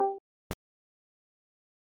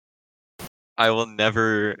I will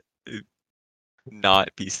never not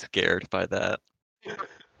be scared by that.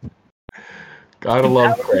 Gotta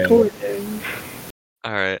love Now Cran. recording.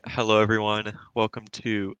 All right, hello everyone. Welcome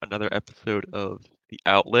to another episode of The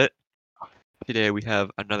Outlet. Today we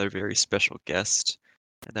have another very special guest,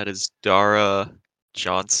 and that is Dara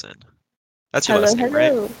Johnson. That's your last name,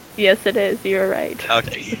 right? Yes, it is. You're right.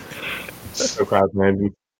 Okay. So proud,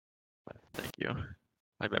 man. Thank you.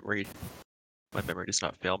 My memory does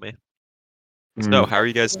not fail me. So, how are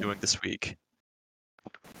you guys doing this week?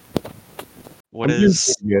 What I'm doing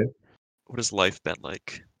is pretty good. what has life been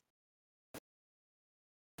like?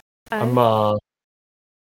 I'm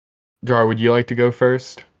Jar, would you like to go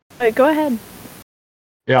first? Wait, go ahead.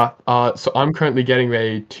 Yeah, so I'm currently getting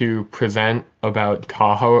ready to present about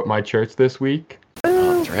Tahoe at my church this week.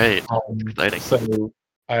 Oh, that's right. Exciting. So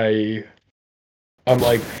I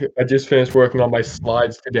I just finished working on my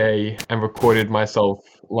slides today and recorded myself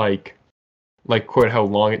quite how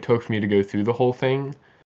long it took for me to go through the whole thing.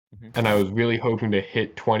 Mhm. And I was really hoping to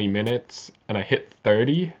hit 20 minutes, and I hit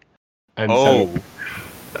 30. And Oh,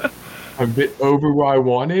 I'm a bit over where I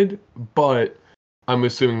wanted, but I'm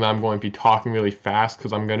assuming that I'm going to be talking really fast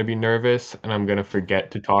because I'm going to be nervous and I'm going to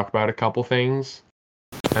forget to talk about a couple things.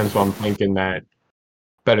 And so I'm thinking that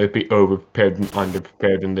better be over-prepared than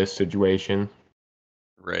under-prepared in this situation.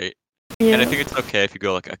 right. Yeah. And I think it's okay if you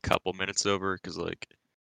go like a couple minutes over, because like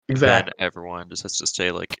then Exactly. everyone just has to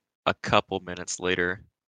stay like a couple minutes later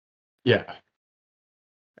Yeah.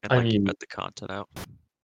 and I like you mean, got the content out.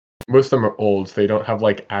 most of them are old, so they don't have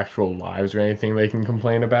like actual lives or anything they can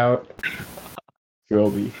complain about. So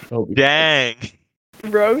it'll be Dang.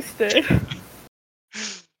 Roasted.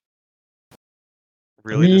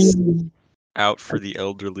 Really just We out for the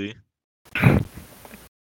elderly.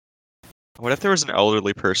 What if there was an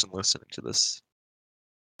elderly person listening to this?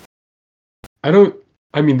 I don't.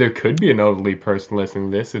 I mean, there could be an elderly person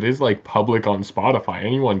listening to this. It is like public on Spotify.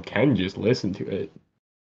 Anyone can just listen to it.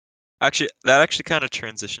 Actually, that actually kind of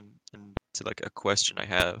transitioned into like a question I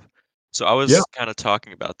have. So I Yeah. was kind of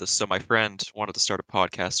talking about this. So my friend wanted to start a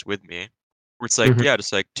podcast with me, where it's like, Mhm. yeah,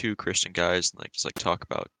 just like two Christian guys and like just like talk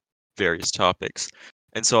about various topics.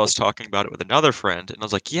 And so I was talking about it with another friend, and I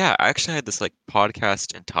was like, yeah, I actually had this like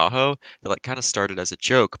podcast in Tahoe that like kind of started as a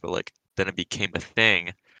joke, but like then it became a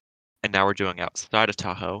thing, and now we're doing it outside of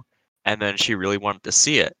Tahoe. And then she really wanted to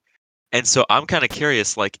see it. And so I'm kind of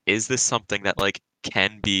curious, like, is this something that like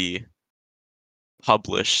can be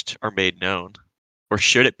published or made known? Or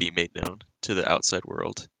should it be made known to the outside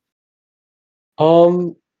world?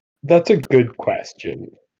 Um, that's a good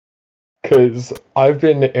question. Because I've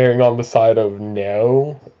been erring on the side of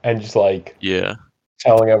no, and just like Yeah,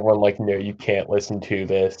 telling everyone like no, you can't listen to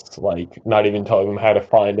this. Like not even telling them how to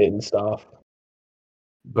find it and stuff.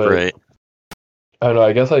 But right. I don't know.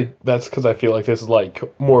 I guess that's because I feel like this is like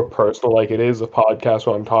more personal. Like it is a podcast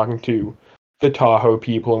where I'm talking to the Tahoe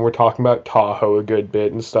people, and we're talking about Tahoe a good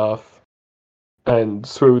bit and stuff. And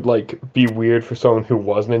so it would like be weird for someone who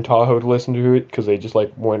wasn't in Tahoe to listen to it because they just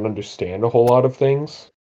like wouldn't understand a whole lot of things.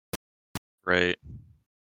 Right.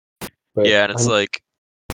 But Yeah, and it's I'm like,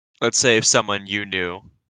 let's say if someone you knew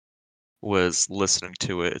was listening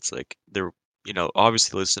to it, it's like they're,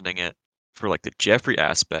 obviously listening it for like the Jeffrey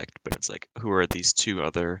aspect, but it's like, who are these two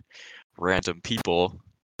other random people?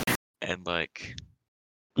 And like,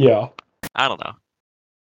 yeah. I don't know.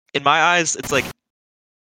 In my eyes, it's like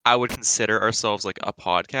I would consider ourselves like a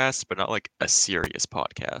podcast, but not like a serious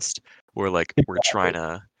podcast where like we're trying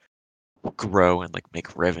to grow and like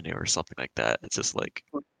make revenue or something like that. It's just like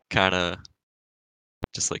kind of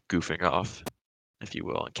just like goofing off, if you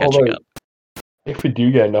will, and catching Although up. if we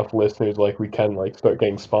do get enough listeners, like we can like start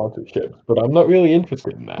getting sponsorships. But I'm not really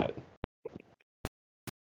interested in that.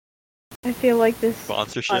 I feel like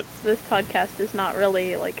Sponsorship. this podcast is not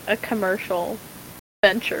really like a commercial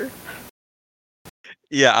venture.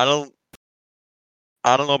 Yeah, I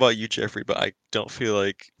don't know about you, Jeffrey, but I don't feel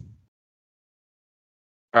like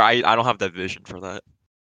or I don't have that vision for that.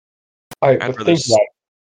 All right, I'd but think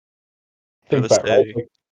rather about it, right? stay Like,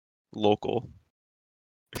 local.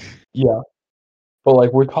 yeah, but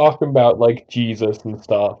like we're talking about like Jesus and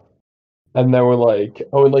stuff, and then we're like,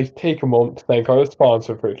 I would like to take a moment to thank our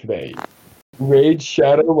sponsor for today, Raid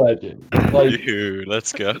Shadow Legends. Like, Dude,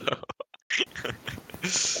 let's go. talk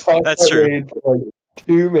That's that true. raid for like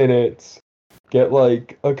 2 minutes, get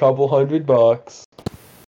like a couple $100.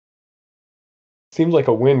 Seems like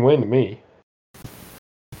a win-win to me.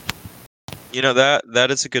 That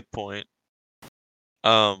is a good point.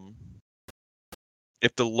 Um,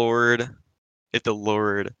 if the Lord if the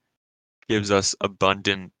Lord gives us an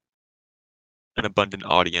abundant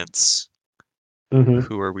audience, Mm-hmm.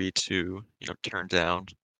 who are we to, turn down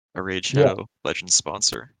a Raid Yeah. Shadow Legends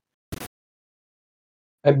sponsor?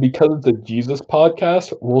 And because it's a Jesus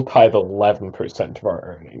podcast, we'll tithe 11% of our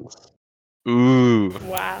earnings. Ooh,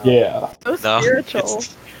 Wow. Yeah. So no, spiritual.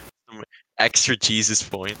 it's some extra Jesus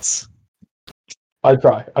points. I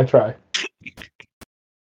try.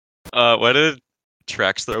 What did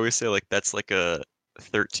Traxler always say? Like that's like a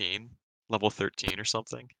 13, level 13 or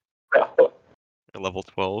something, Yeah. or level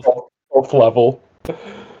 12. Off level.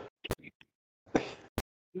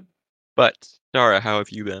 But Dara, how have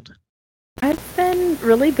you been? I've been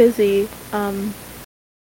really busy.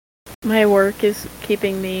 My work is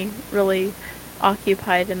keeping me really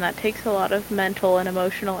occupied, and that takes a lot of mental and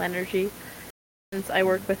emotional energy since I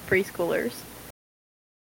work with preschoolers.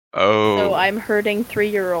 So Oh, I'm herding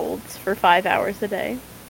 3-year-olds for 5 hours a day.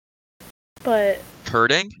 But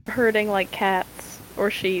hurting? herding like cats or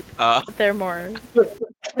sheep, Uh, they're more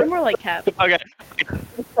like cats. okay.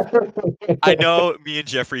 I know me and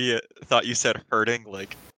Jeffrey thought you said hurting,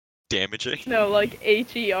 like damaging. No, like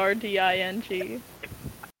HERDING.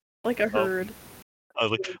 Like a Oh, herd. I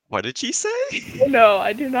was like, what did she say? No,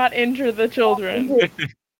 I do not injure the children.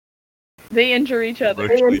 They injure each other.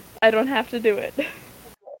 Emotionally, I don't have to do it.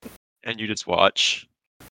 and you just watch.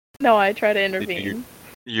 No, I try to They do intervene.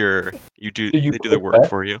 Do you they do the put work that?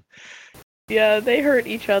 for you. Yeah, they hurt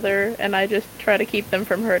each other, and I just try to keep them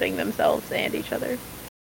from hurting themselves and each other.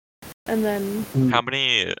 And then, How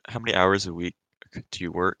many hours a week do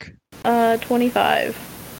you work 25.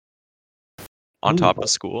 on top of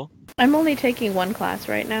school? I'm only taking one class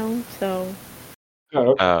right now, so Oh,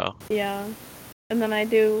 okay. Oh, yeah. And then I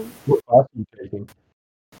do What class are you taking?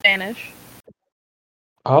 Spanish.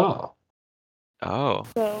 Ah. oh.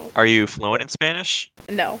 So, Are you fluent in Spanish?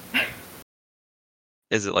 no.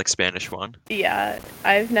 Is it like Spanish 1? Yeah,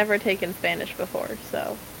 I've never taken Spanish before,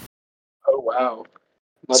 so. Oh, wow.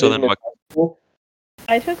 Not So even then in what? high school?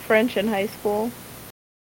 I took French in high school,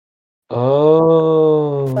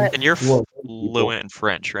 Oh. but And you're You want people. fluent in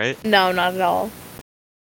French, right? no, not at all.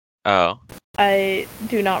 Oh, I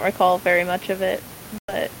do not recall very much of it,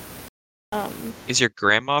 but, is your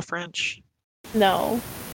grandma French? no.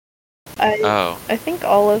 I Oh, I think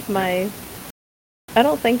all of my I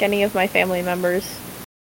don't think any of my family members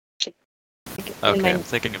like, in okay. my I'm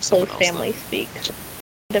thinking of close someone else family then. speak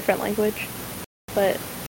a different language. But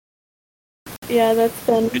yeah,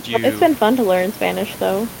 Could it's you been fun to learn Spanish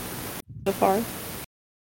though so far.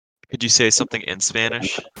 could you say something in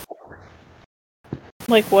Spanish?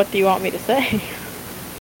 Like, what do you want me to say?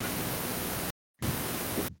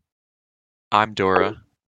 I'm Dora.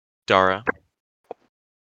 Dara.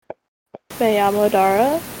 Me llamo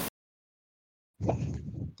Dara.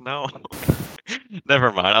 No.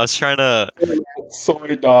 Never mind. I was trying to.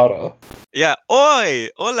 Soy data. Yeah. Oi!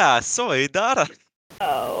 Hola, soy Dara.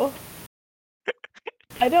 Oh,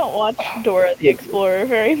 I don't watch Dora the Explorer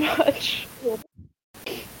very much.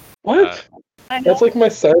 What? I know. That's like my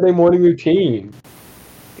Saturday morning routine.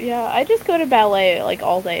 Yeah, I just go to ballet like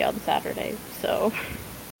all day on Saturday. So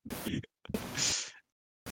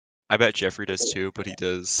I bet Jeffrey does too, but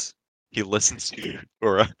he listens to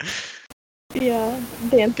Dora. yeah,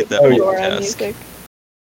 dancing Get that to Oh, yeah. Dora multitask. music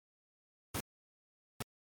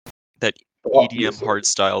That EDM Obviously.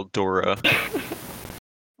 hardstyle Dora.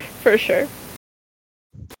 for sure.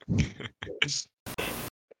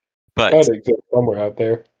 But Gotta exist somewhere out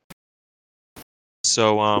there.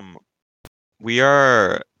 so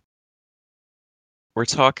we're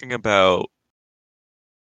talking about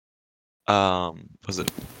was it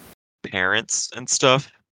parents and stuff?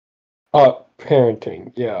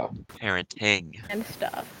 Parenting. Yeah. Parenting And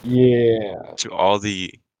stuff Yeah. to all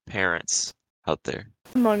the parents out there.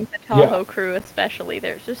 among the Yeah. Tahoe crew, especially.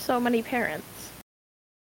 There's just so many parents.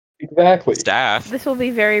 Exactly. Staff. This will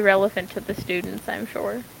be very relevant to the students, I'm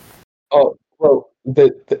sure. Oh, well,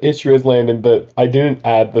 the issue is, Landon, that I didn't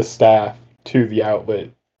add the staff to the outlet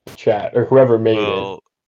chat or whoever made it. Well,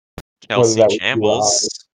 Whether Kelsey that was you or I.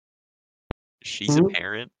 Chambles, she's a Hmm?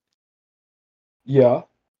 parent. Yeah.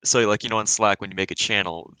 So like on Slack when you make a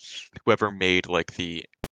channel, whoever made like the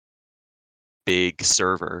big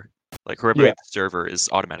server, like whoever Yeah. made the server is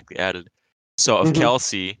automatically added. So if Mhm.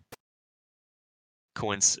 Kelsey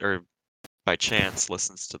or by chance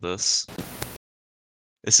listens to this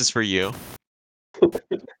is for you.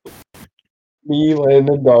 Me,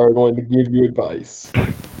 Landon, and Dar are going to give you advice.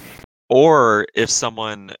 Or if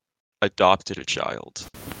someone adopted a child.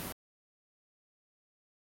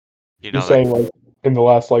 You You're know that saying, like, in the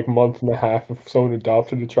last, like, month and a half, if someone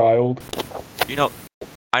adopted a child? you know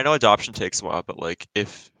I know adoption takes a while, but like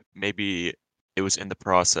if maybe it was in the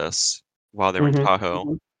process while they were in Mhm.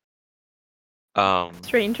 Tahoe,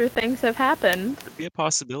 Stranger things have happened. Could be a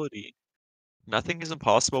possibility. Nothing is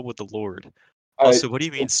impossible with the Lord. I Also, what do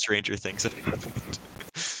you mean stranger things have happened?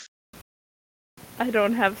 I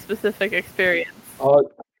don't have specific experience.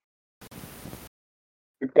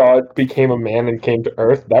 God became a man and came to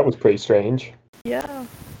Earth. That was pretty strange. Yeah.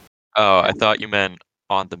 Oh, I thought you meant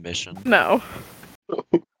on the mission. No.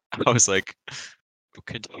 I was like,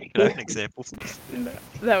 could I have an example, please? No.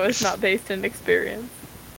 That was not based in experience.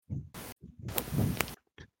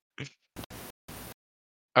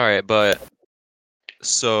 All right, but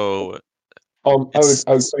so I would it's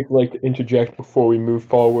like to interject before we move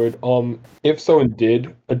forward. If someone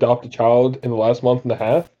did adopt a child in the last month and a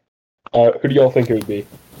half, who do y'all think it would be?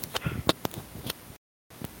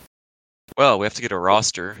 well, we have to get a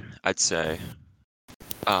roster, I'd say.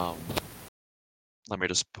 Let me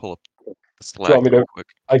just pull up the Do you want Slack me real to? quick.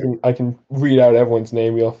 I can read out everyone's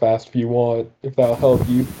name real fast if you want, if that'll help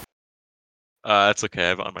you. That's okay. I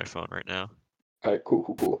have it on my phone right now. All right,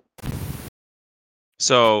 cool.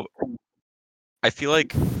 So I feel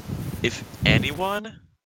like if anyone,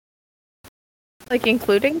 Like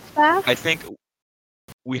including staff? I think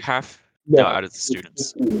we have No, out of the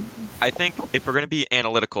students. I think if we're going to be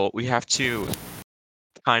analytical, we have to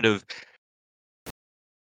kind of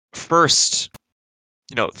first,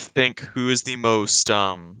 think who is the most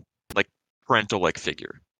like parental like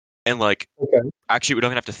figure. And like Okay. actually we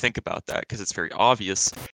don't have to think about that because it's very obvious.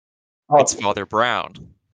 It's Obviously. Father Brown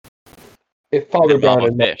If Father and Brown Mama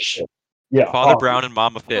and Fish. yeah, Father Brown and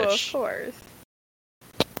Mama Oh, of Fish. course.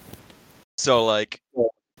 So like Yeah.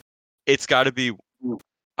 it's got to be,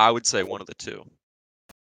 I would say, one of the two.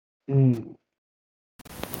 Mm.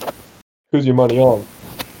 Who's your money on?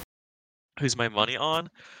 Who's my money on?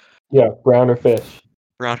 Yeah, Brown or Fish?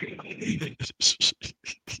 Brown.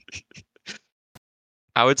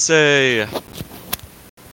 I would say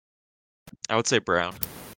Brown.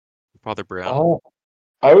 Father Brown. Oh,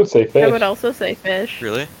 I would say Fish. I would also say fish.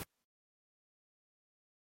 Really?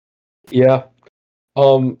 Yeah.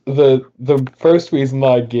 The first reason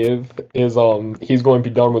I give is he's going to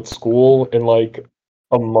be done with school in like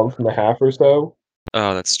a month and a half or so,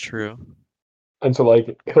 Oh, that's true. and so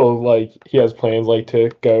like he has plans like to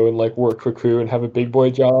go and like work for crew and have a big boy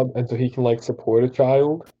job, and so he can like support a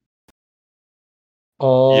child.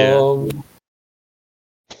 Yeah. Um,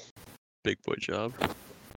 Big boy job.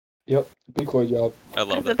 yep, big boy job. I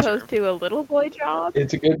love As that term. opposed to a little boy job?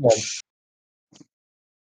 It's a good one.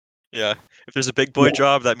 Yeah. If there's a big boy Yeah.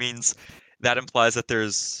 job, that implies that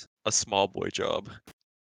there's a small boy job.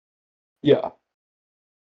 Yeah.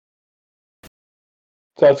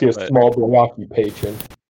 It's actually a But small boy occupation.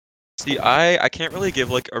 see, I can't really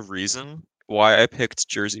give like a reason why I picked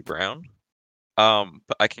Jersey Brown.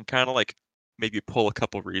 But I can kind of like maybe pull a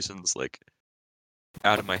couple reasons like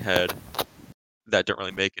out of my head that don't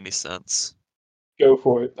really make any sense. Go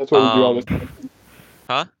for it. That's what we do on this.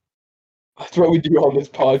 Huh? That's what we do on this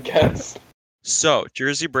podcast. So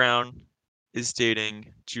Jersey Brown is dating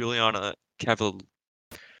Juliana Cavallini.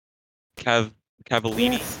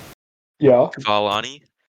 Yes. Yeah, Cavallani.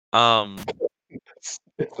 it's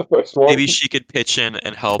the first one. Maybe she could pitch in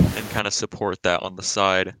and help and kind of support that on the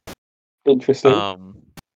side. Interesting.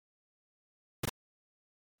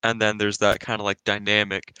 And then there's that kind of like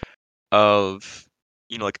dynamic of,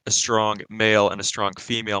 like a strong male and a strong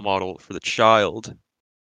female model for the child.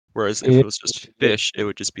 Whereas if Yeah. it was just Fish, it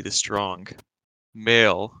would just be the strong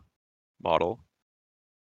male model.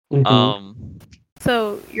 Mhm.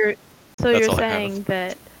 So you're That's all I saying have.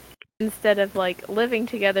 that instead of like living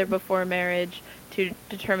together before marriage to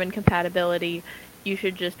determine compatibility, you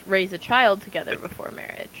should just raise a child together before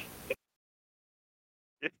marriage.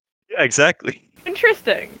 Yeah, exactly.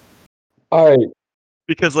 Interesting. All right,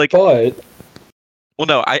 Because like, but well,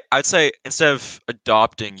 no, I'd say instead of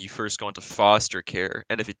adopting, you first go into foster care,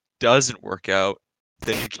 and if it doesn't work out,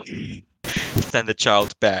 then you can send the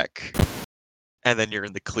child back, and then you're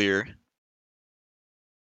in the clear.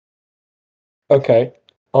 okay.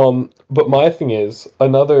 But my thing is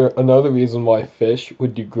another reason why Fish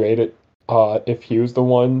would do great at if he was the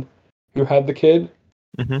one who had the kid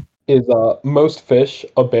Mhm. is most fish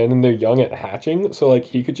abandon their young at hatching, so like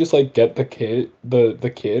he could just like get the kid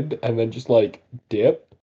and then just like dip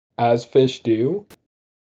as fish do,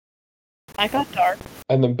 I got dark.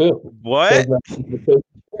 and then boom. What? Doesn't have to be the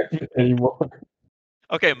fish anymore.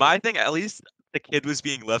 Okay, my thing, at least the kid was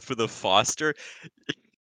being left with a foster.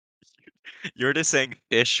 You're just saying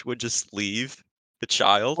Fish would just leave the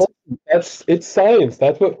child? It's science.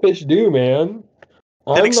 That's what fish do, man. Then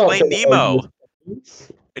I'm not explain gonna argue Nemo. with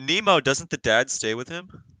science. Nemo, doesn't the dad stay with him?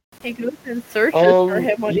 He goes and searches for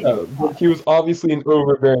him when he Yeah, but he was obviously an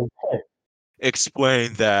overbearing parent.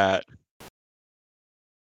 Explain that.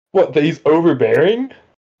 What, that he's overbearing?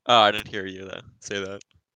 Oh, I didn't hear you then say that.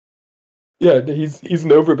 Yeah, he's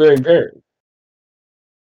an overbearing parent.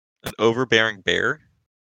 An overbearing bear?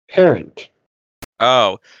 Parent.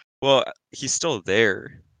 Oh, well, he's still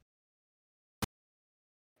there.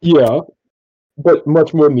 Yeah, but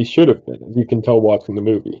much more than he should have been, as you can tell watching the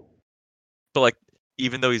movie. But like,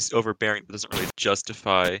 even though he's overbearing, that doesn't really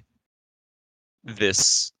justify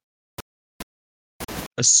this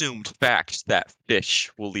assumed fact that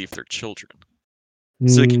fish will leave their children.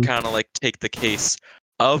 So we can kind of like take the case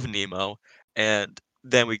of Nemo, and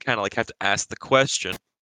then we kind of like have to ask the question: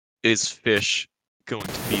 is fish going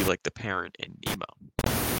to be like the parent in Nemo,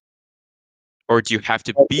 or do you have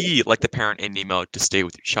to be like the parent in Nemo to stay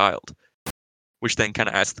with your child? Which then kind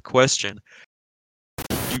of asks the question: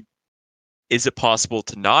 is it possible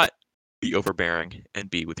to not be overbearing and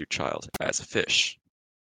be with your child as a fish?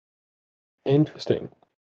 Interesting.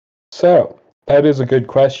 So, that is a good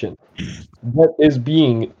question. What is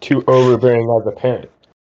being too overbearing as a parent?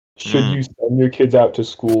 Should you send your kids out to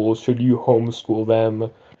school? Should you homeschool them?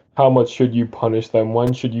 How much should you punish them?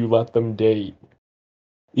 When should you let them date?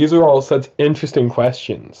 These are all such interesting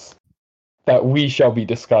questions that we shall be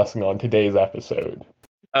discussing on today's episode.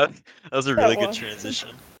 That was a really good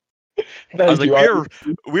transition. I was Thank like,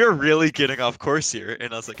 you. we're really getting off course here,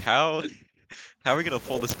 and I was like, how are we gonna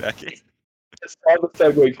pull this back in? I saw the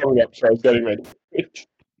segue coming up, so I was getting ready.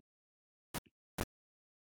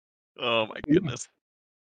 Oh my goodness.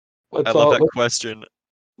 Let's I love that let's- question.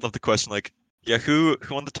 Love the question, like, yeah, who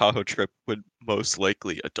on the Tahoe trip would most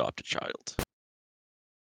likely adopt a child?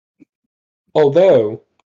 Although,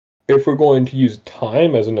 if we're going to use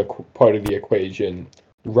time as a part of the equation,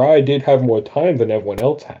 Rye did have more time than everyone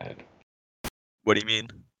else had. What do you mean?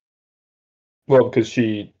 Well, because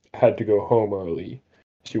she had to go home early.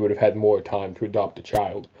 She would have had more time to adopt a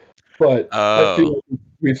child. But I feel Oh, like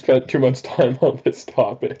we've spent too much time on this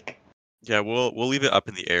topic. yeah, we'll leave it up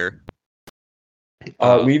in the air.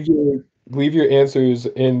 Leave your answers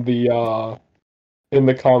in the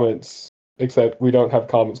comments. Except we don't have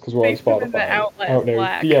comments because we're on Make them in the Spotify. Outlet I don't know.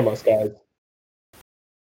 Slack. DM us, guys.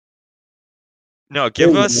 No,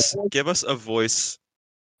 give us a voice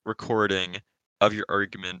recording of your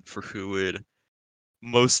argument for who would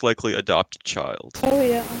most likely adopt a child. Oh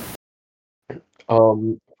yeah.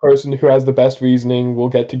 Person who has the best reasoning will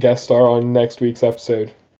get to guest star on next week's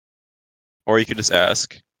episode. Or you could just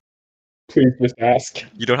ask. Please just ask.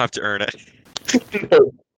 You don't have to earn it.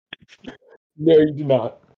 No. No, you do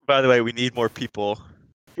not. By the way, we need more people.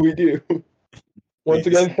 We do. Once Please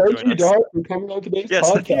again, thank join you, us. Dara, for coming on today's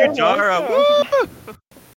Yes, thank you, podcast. Dara. welcome. Woo!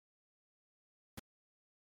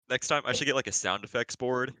 Next time, I should get like a sound effects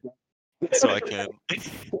board so I can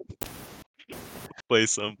play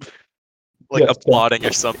some like Yes, applauding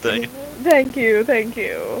or something. Thank you, thank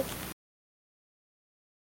you.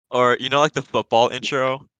 Or you know, like the football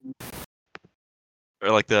intro, or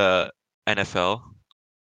like the NFL.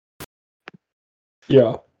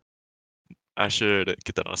 Yeah. I should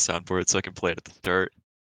get that on a soundboard so I can play it at the start.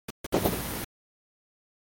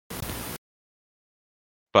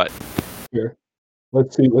 But Here.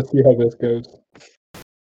 Let's see how this goes.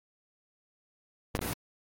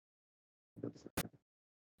 That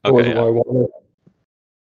okay, wasn't yeah, what I wanted.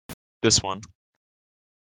 this one.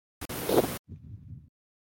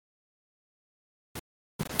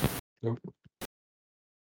 Nope.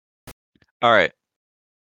 All right.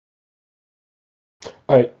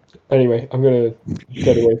 Alright. Anyway, I'm gonna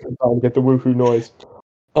get away from time to get the woohoo noise.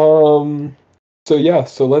 So yeah,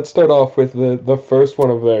 so let's start off with the first one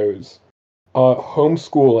of those.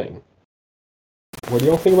 Homeschooling. What do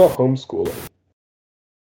y'all think about homeschooling?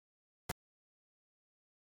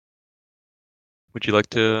 Would you like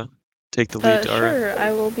to take the lead, Dara? Sure,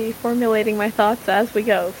 I will be formulating my thoughts as we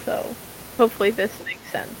go, so hopefully this makes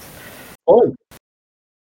sense. Oh.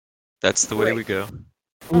 That's the way we go.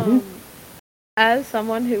 Mm-hmm. As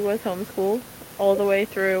someone who was homeschooled all the way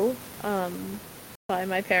through by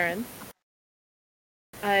my parents,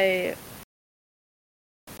 I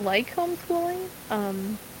like homeschooling,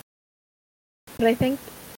 but I think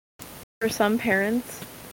for some parents,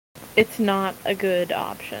 it's not a good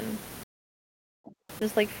option.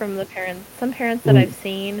 Just like from the parents, some parents that I've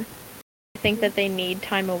seen think that they need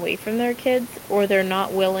time away from their kids, or they're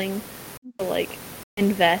not willing to like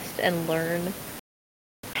invest and learn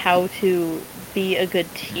how to be a good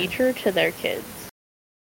teacher to their kids.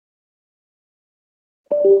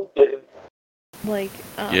 Like,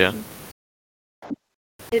 Yeah.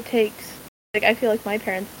 it takes, like, I feel like my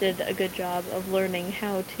parents did a good job of learning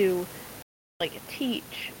how to, like,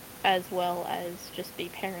 teach as well as just be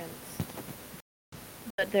parents.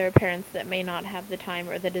 But there are parents that may not have the time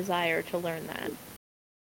or the desire to learn that.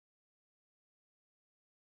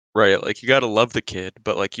 Right, like you gotta love the kid,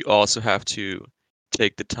 but like you also have to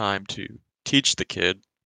take the time to teach the kid,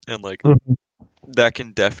 and like Mhm. that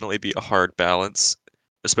can definitely be a hard balance,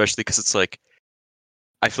 especially because it's like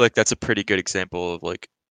I feel like that's a pretty good example of like,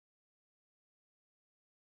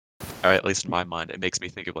 or at least in my mind, it makes me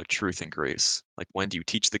think of like truth and grace. Like when do you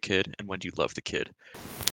teach the kid and when do you love the kid?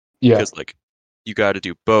 Yeah. Because like you got to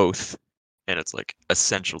do both, and it's like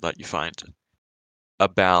essential that you find a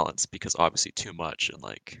balance because obviously too much and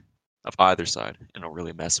like of either side, and it'll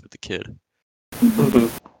really mess with the kid. Mhm.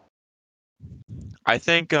 I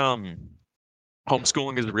think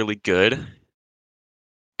homeschooling is really good.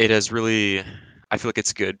 It has really, I feel like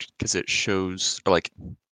it's good because it shows, or like,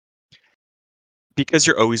 because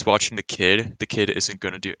you're always watching the kid isn't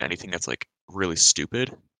going to do anything that's like really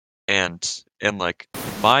stupid. And like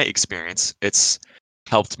in my experience, it's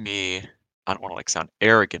helped me, I don't want to like sound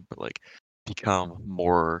arrogant, but like become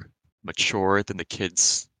more mature than the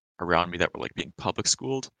kids around me that were like being public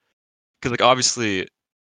schooled. Because like obviously,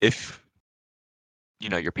 if you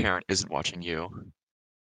know your parent isn't watching you,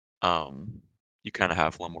 um, you kind of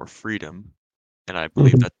have a little more freedom. And I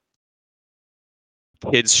believe Mhm.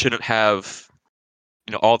 that kids shouldn't have,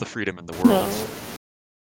 you know, all the freedom in the world. No.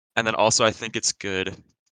 And then also I think it's good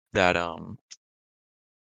that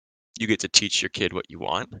you get to teach your kid what you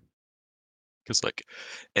want. Because like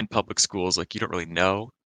in public schools, like you don't really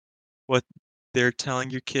know what they're telling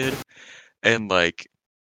your kid. And like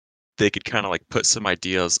they could kind of like put some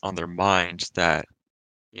ideas on their mind that,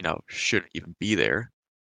 you know, shouldn't even be there.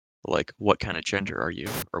 Like what kind of gender are you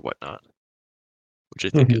or whatnot, which I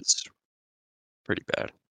think Mhm. is pretty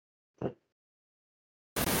bad.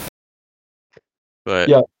 But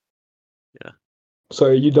Yeah. yeah, So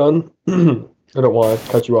are you done? I don't want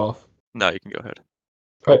to cut you off. no, you can go ahead.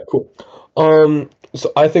 All right, cool.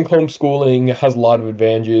 So I think homeschooling has a lot of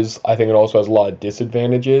advantages. I think it also has a lot of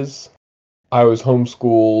disadvantages. I was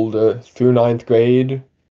homeschooled through ninth grade,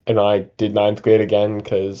 and I did ninth grade again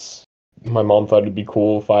because my mom thought it'd be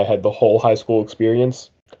cool if I had the whole high school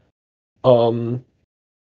experience. Um,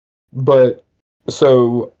 but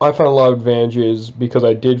so I found a lot of advantages because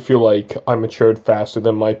I did feel like I matured faster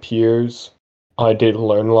than my peers. I did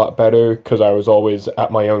learn a lot better because I was always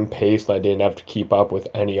at my own pace and I didn't have to keep up with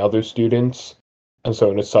any other students. And so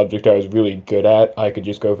in a subject I was really good at, I could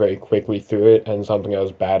just go very quickly through it, and something I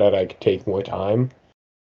was bad at, I could take more time.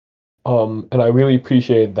 And I really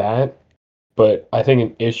appreciated that. But I think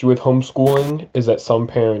an issue with homeschooling is that some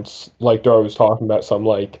parents, like Dara was talking about, some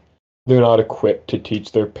like they're not equipped to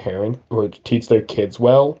teach their parent or to teach their kids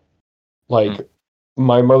well. Mm. Like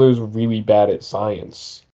my mother's really bad at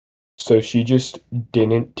science, so she just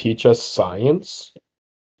didn't teach us science.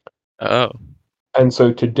 Oh, And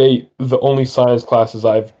so to date, the only science classes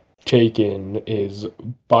I've taken is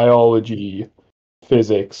biology,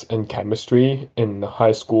 physics, and chemistry in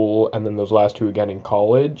high school, and then those last two again in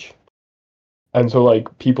college. And so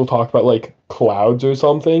like people talk about like clouds or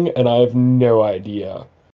something, and I have no idea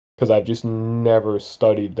because I've just never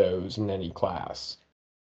studied those in any class.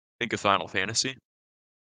 think of Final Fantasy.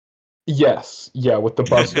 Yes, yeah, with the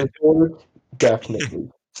Buster Sword, definitely.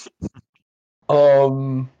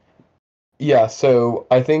 Um, yeah, so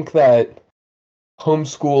I think that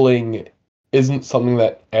homeschooling isn't something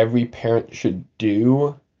that every parent should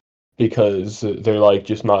do because they're like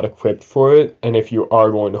just not equipped for it. And if you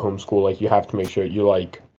are going to homeschool, like you have to make sure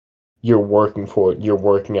you're working for it, you're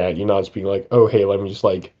working at it. You're not just being like, oh hey, let me just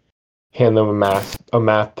like hand them a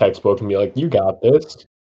math textbook and be like, you got this.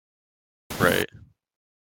 Right.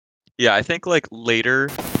 Yeah, I think like later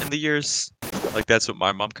in the years, like that's what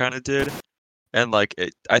my mom kind of did. And like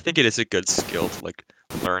I think it is a good skill to like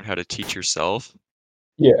learn how to teach yourself.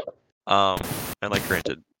 Yeah. And like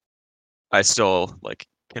granted, I still like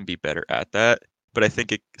can be better at that, but I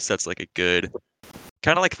think it sets like a good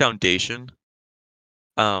kind of like foundation.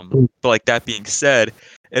 But like that being said,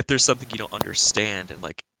 if there's something you don't understand and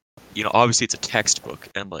like, you know, obviously it's a textbook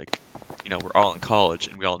and like, you know, we're all in college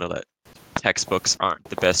and we all know that textbooks aren't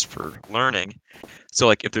the best for learning. So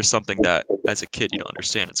like if there's something that as a kid you don't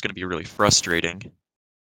understand, it's going to be really frustrating.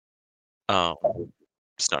 Um,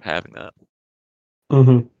 just not having that.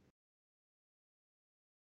 Mm-hmm.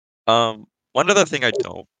 One other thing I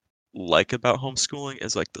don't like about homeschooling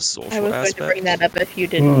is like the I social was going to bring that aspect. up if you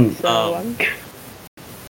didn't, so Um,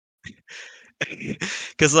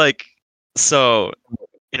 because like, so,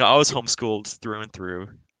 you know, I was homeschooled through and through,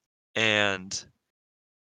 and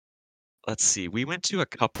let's see, we went to a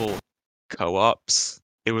couple co-ops.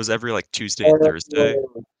 It was every like Tuesday and Thursday.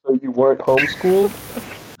 So you weren't homeschooled?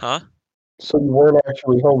 Huh? So you weren't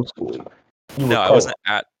actually homeschooling. You were No,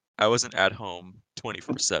 co-op. I wasn't at home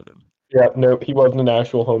 24/7. Yeah, no, he wasn't an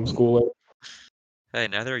actual homeschooler. Hey,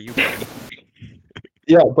 neither are you, buddy.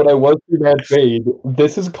 Yeah, but I was through that grade.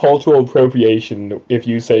 This is cultural appropriation if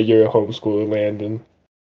you say you're a homeschooler, Landon.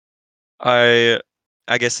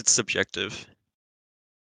 I guess it's subjective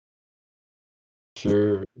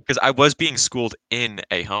Sure. because I was being schooled in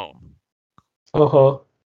a home. Uh-huh.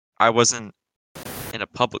 I wasn't in a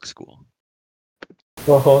public school.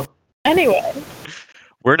 Uh-huh. Anyway,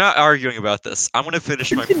 We're not arguing about this. I'm gonna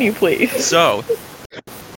finish my continue, please. So,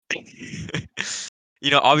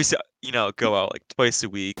 obviously, go out like twice a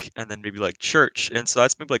week and then maybe like church. And so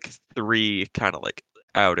that's maybe like 3 kind of like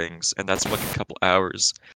outings, and that's like a couple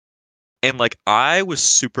hours. And like I was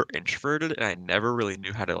super introverted and I never really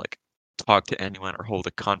knew how to like talk to anyone or hold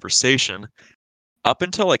a conversation up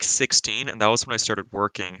until like 16, and that was when I started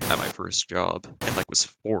working at my first job and like was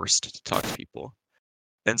forced to talk to people.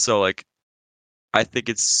 And so like I think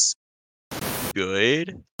it's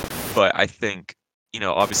good, but I think,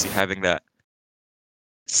 obviously having that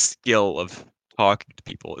skill of talking to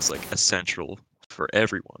people is like essential for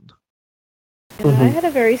everyone. Yeah, I Mhm. had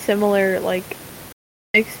a very similar like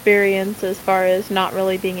experience as far as not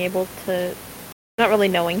really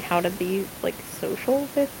knowing how to be like social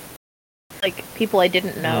with like people I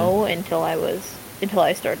didn't know until I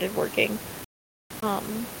started working.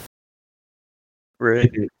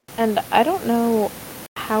 Right. And I don't know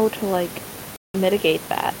how to like mitigate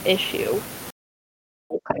that issue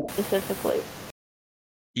specifically.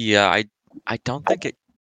 Yeah, I don't think it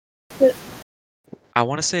I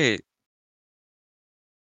want to say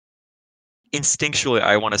instinctually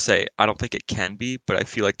I want to say I don't think it can be, but I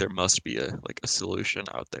feel like there must be a solution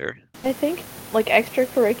out there. I think like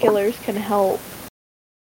extracurriculars can help,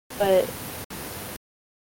 but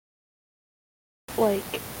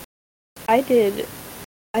like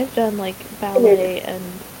I've done like ballet and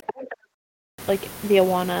like the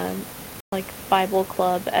Awana like Bible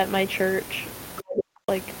club at my church.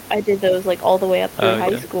 Like I did those like all the way up through Oh high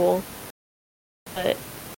yeah. school. But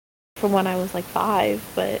from when I was like 5,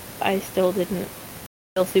 but I still didn't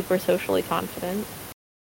feel super socially confident.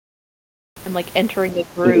 And like entering a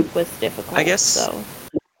group was difficult. I guess So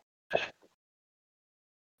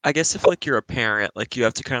if like you're a parent, like you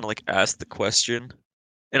have to kind of like ask the question.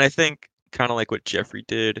 And I think kind of like what Jeffrey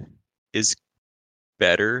did is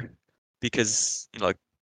better because, like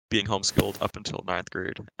being homeschooled up until 9th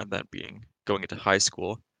grade and then going into high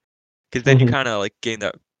school. Because then you Mhm. kind of like gain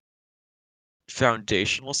that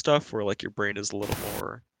foundational stuff where like your brain is a little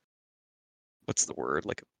more, what's the word?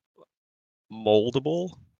 Like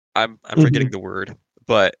moldable. I'm forgetting Mhm. the word,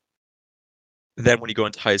 but then when you go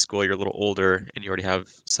into high school, you're a little older and you already have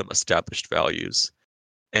some established values.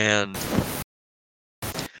 And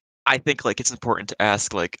I think like it's important to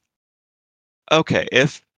ask like, okay,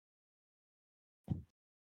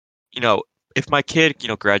 you know, if my kid,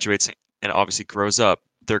 graduates and obviously grows up,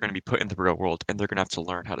 they're going to be put in the real world and they're going to have to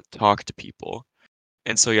learn how to talk to people.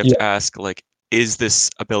 And so you have Yeah. to ask like, is this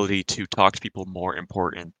ability to talk to people more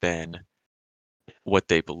important than what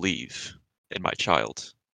they believe in my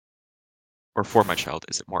child? Or for my child,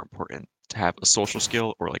 is it more important to have a social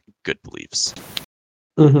skill or like good beliefs?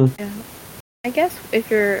 Mhm. yeah. I guess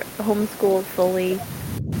if you're homeschooled fully,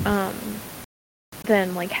 um,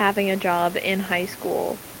 then like having a job in high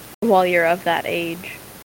school while you're of that age,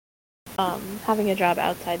 having a job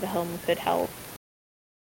outside the home could help.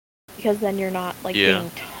 Because then you're not like Yeah,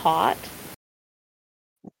 being taught,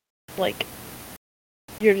 like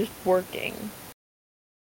you're just working.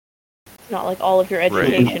 It's not like all of your right.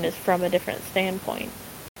 education is from a different standpoint.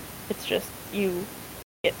 It's just you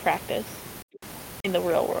get practice in the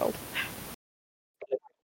real world.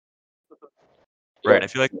 Right. And I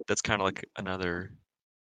feel like that's kind of like another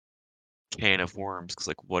can of worms because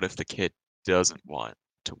like what if the kid doesn't want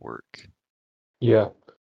to work? Yeah.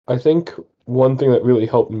 I think one thing that really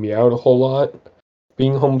helped me out a whole lot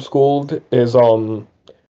being homeschooled is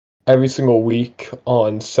every single week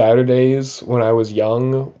on Saturdays when I was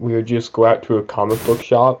young, we would just go out to a comic book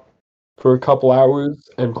shop for a couple hours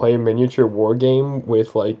and play a miniature war game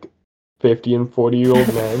with like 50 and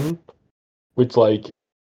 40-year-old men, which like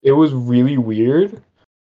it was really weird,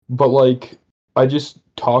 but like I just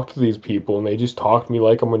talked to these people and they just talked to me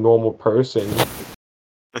like I'm a normal person,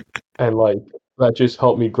 and like that just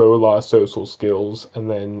helped me grow a lot of social skills. And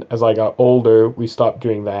then as I got older, we stopped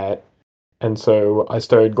doing that. And so I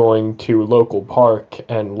started going to local park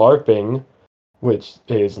and LARPing, which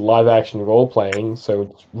is live action role playing. So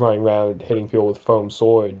it's running around hitting people with foam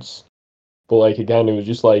swords. But like again, it was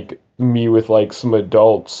just like me with like some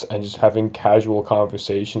adults and just having casual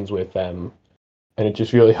conversations with them. And it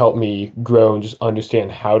just really helped me grow and just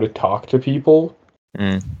understand how to talk to people.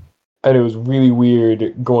 Mm. And it was really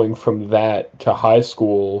weird going from that to high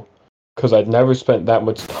school because I'd never spent that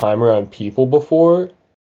much time around people before,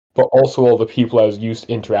 but also all the people I was used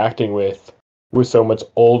to interacting with were so much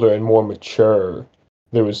older and more mature.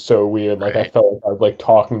 It was so weird. Like I Right. felt like I was like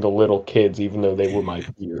talking to little kids even though they were my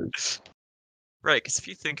peers. Right, because if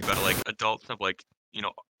you think about it, like adults have like,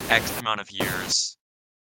 X amount of years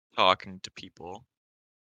talking to people.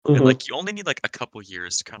 And Mm-hmm. like you only need like a couple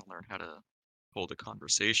years to kind of learn how to hold a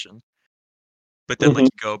conversation. But then like Mm-hmm.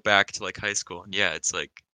 you go back to like high school and yeah, it's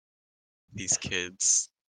like these kids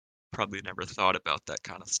probably never thought about that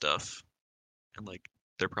kind of stuff. And like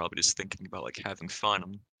they're probably just thinking about like having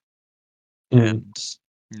fun Mm. and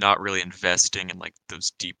not really investing in like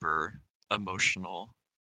those deeper emotional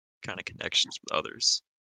kind of connections with others.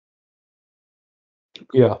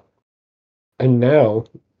 Yeah. And now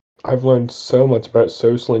I've learned so much about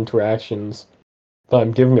social interactions that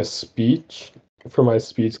I'm giving a speech for my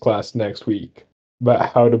speech class next week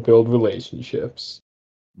about how to build relationships.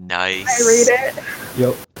 I read Nice.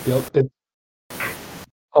 it. Yep.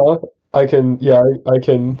 Uh, I can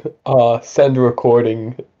send a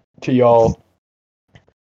recording to y'all.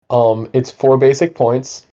 It's 4 basic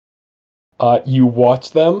points. You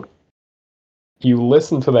watch them, you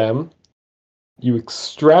listen to them, you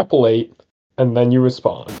extrapolate, and then you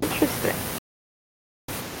respond. Interesting.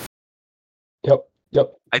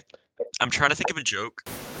 Yep. I'm trying to think of a joke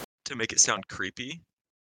to make it sound creepy.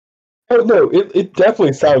 Oh no, it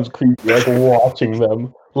definitely sounds creepy, like watching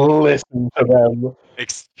them, listen to them, learn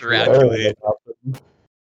Extrapolate. about them.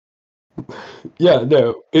 Yeah,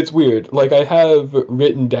 no, it's weird. Like I have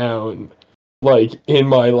written down, like in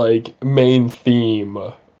my like main theme,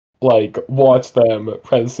 like watch them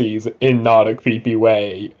parentheses in not a creepy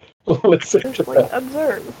way. Listen to Just like them.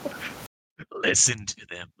 observe. Listen to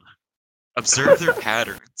them. Observe their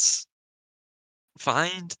patterns.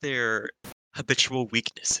 Find their habitual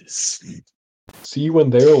weaknesses. See when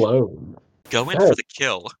they're alone. Go in Oh, for the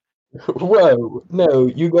kill. whoa, no,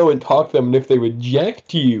 you go and talk to them, and if they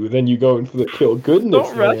reject you, then you go in for the kill. Goodness,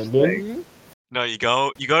 Don't rush Landon. things. No, you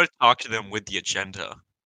go to talk to them with the agenda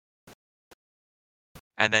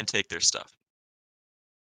and then take their stuff.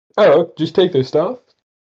 Oh, just take their stuff.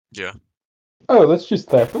 Yeah. Oh, that's just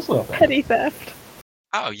theft. That's not bad. Petty theft.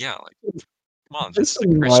 Oh yeah, like come on, It's a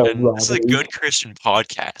mild this is a robbery. good Christian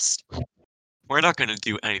podcast. We're not gonna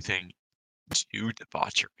do anything too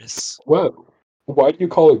debaucherous. Whoa. Why do you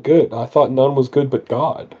call it good? I thought none was good but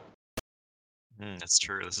God. That's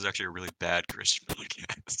true. This is actually a really bad Christian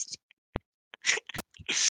podcast.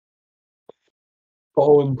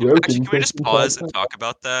 Fallen Actually, broken can we just Christian pause and podcast. talk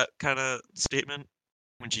about that kind of statement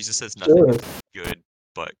when Jesus says nothing Sure. is good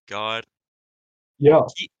but God? Yeah,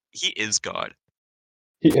 He is God.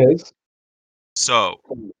 he is. So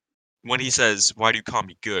when he says, "Why do you call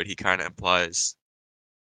me good?" he kind of implies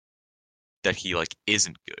that he like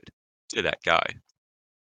isn't good to that guy.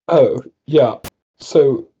 Oh, yeah.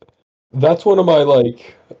 So that's one of my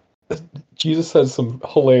like Jesus says some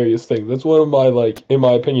hilarious things. That's one of my like, in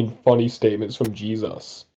my opinion, funny statements from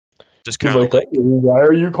Jesus. Just He's kind of like, "Oh, like, why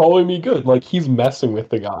are you calling me good?" Like he's messing with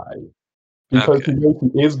the guy because he okay, knows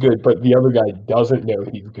he is good, but the other guy doesn't know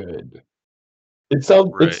he's good. It's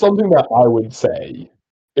right. something that I would say.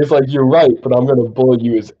 It's like you're right, but I'm gonna bully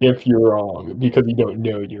you as if you're wrong because you don't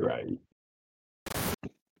know you're right.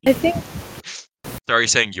 I think So are you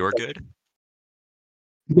saying you're good?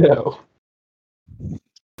 No.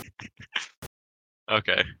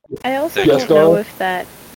 Okay, I also thank Yes, you. don't know Dara? if that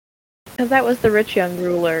because that was the rich young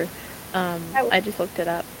ruler. I just looked it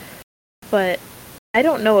up, but I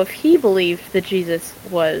don't know if he believed that Jesus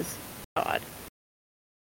was God.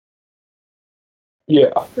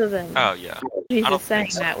 Yeah. So then, Oh yeah, I Jesus don't saying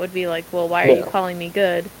think so. that would be like, well, why are you No. calling me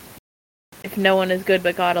good if no one is good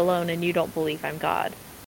but God alone, and you don't believe I'm God?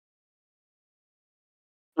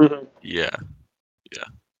 Mhm. Yeah,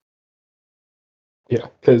 Yeah,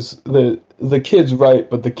 because the kid's right,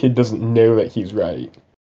 but the kid doesn't know that he's right.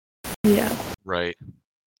 Yeah. right.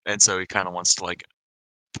 And so he kind of wants to like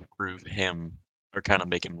prove him or kind of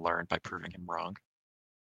make him learn by proving him wrong.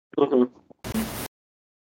 Hmm.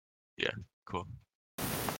 Yeah, cool.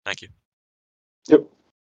 Thank you. Yep.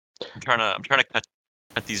 I'm trying to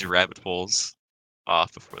cut these rabbit holes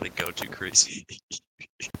off before they go too crazy.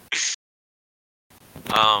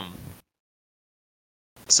 um,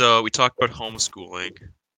 so we talked about homeschooling.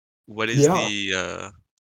 What is Yeah.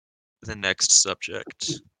 the next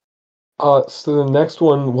subject? So the next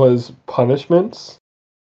one was punishments.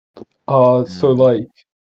 So Mm, like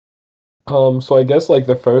So I guess like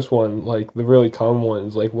the first one, like the really common one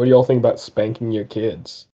is like, what do y'all think about spanking your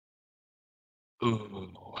kids? Ooh,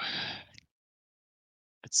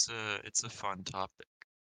 it's a fun topic.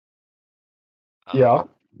 Yeah. Um,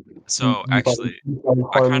 so actually, You find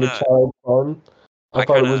I harming kind a of, child fun? I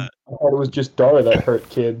kind of, I thought it was just Dara that hurt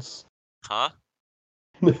kids. huh?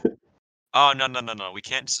 Oh, no, no, no, no. We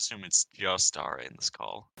can't just assume it's just Dara in this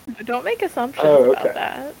call. Don't make assumptions Oh, about okay.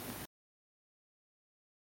 that.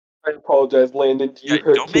 I apologize, Landon. Do Yeah, you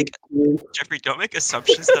hurt don't make kids too? Jeffrey, don't make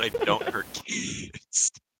assumptions that I don't hurt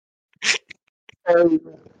kids. Um,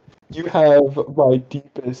 you have my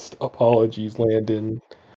deepest apologies, Landon.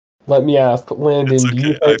 Let me ask, It's Landon, do you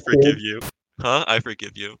okay. I hurt forgive kids? you. Huh? I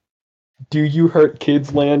forgive you. Do you hurt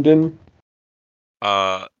kids, Landon?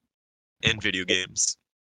 Uh, in video games.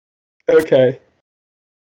 Okay.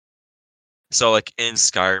 So like in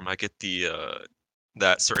Skyrim, I get the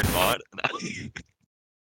that certain mod.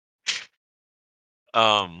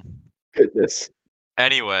 Um. Goodness.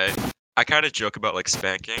 Anyway, I kind of joke about like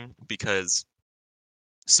spanking because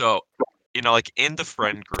so like in the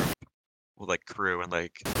friend group with like crew and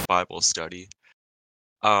like the Bible study,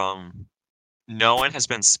 um, no one has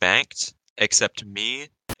been spanked except me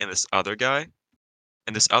and this other guy.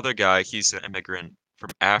 And this other guy, he's an immigrant from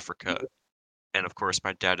Africa, and of course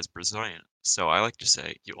my dad is Brazilian. So I like to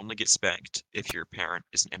say you only get spanked if your parent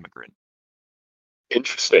is an immigrant.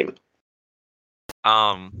 Interesting.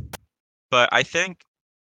 Um, but I think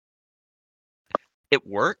it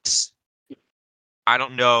works. I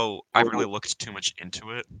don't know. I haven't really looked too much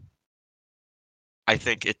into it. I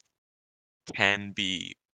think it can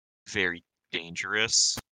be very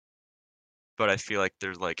dangerous, but I feel like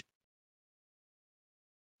there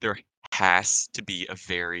has to be a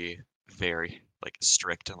very, very like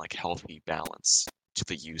strict and like healthy balance to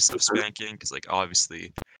the use of spanking because like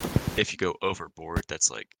obviously if you go overboard, that's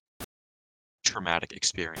like traumatic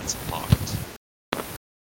experience unlocked.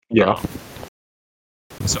 Yeah. Um,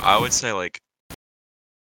 so I would say like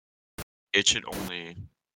it should only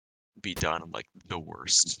be done in like the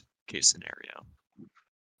worst case scenario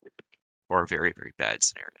or a very, very bad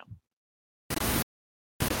scenario.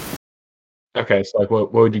 Okay, so like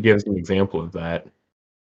what would you give as an example of that?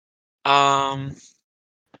 Um,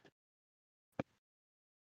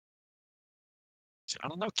 I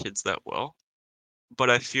don't know kids that well, but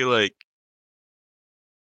I feel like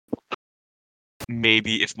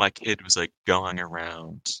maybe if my kid was like going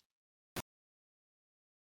around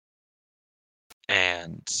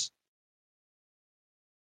and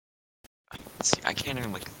see, I can't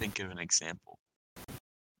even like think of an example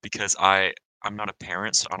because I'm not a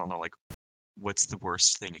parent, so I don't know like what's the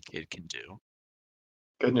worst thing a kid can do.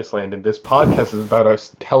 Goodness, Landon, this podcast is about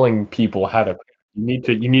us telling people how to. You need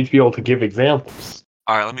to be able to give examples.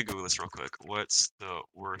 All right, let me Google this real quick. What's the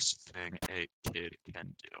worst thing a kid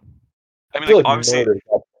can do? I I mean, feel like like obviously, murder's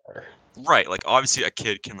up there. right? Like obviously, a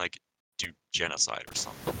kid can like do genocide or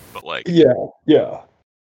something, but like Yeah, yeah.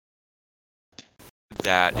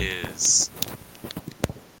 that is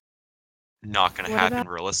not going to What happen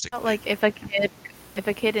about realistically. like if a kid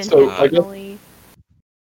So I guess intentionally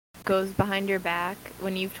goes behind your back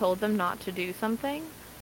when you've told them not to do something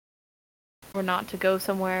or not to go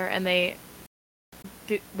somewhere and they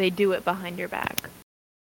do it behind your back.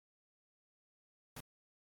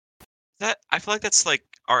 That I feel like that's like,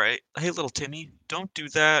 all right, hey little Timmy, don't do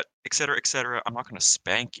that, etc., etc. I'm not going to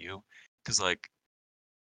spank you because like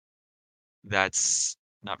that's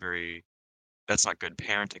not very that's not good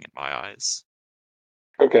parenting in my eyes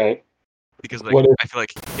okay. because like What if I feel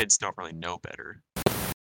like kids don't really know better.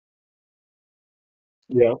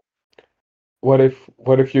 yeah? What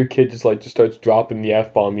if your kid just starts dropping the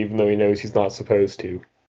F bomb even though he knows he's not supposed to?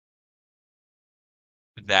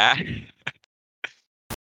 That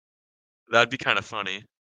that'd be kind of funny.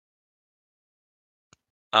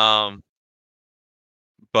 Um,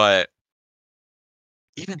 but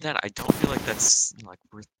even then, I don't feel like that's like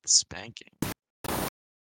worth the spanking.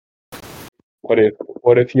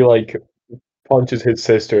 What if he like punches his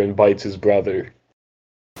sister and bites his brother?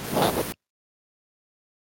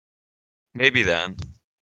 Maybe then,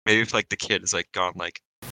 maybe if like the kid is like gone like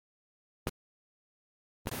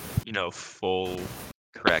full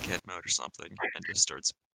crackhead mode or something and just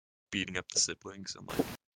starts beating up the siblings and like,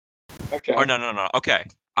 oh Okay. no no no, okay,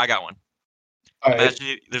 I got one. All right.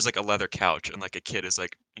 Imagine there's like a leather couch and like a kid is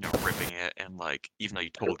like ripping it and like even though you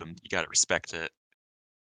told them you gotta respect it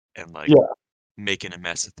and like Yeah. making a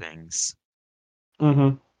mess of things.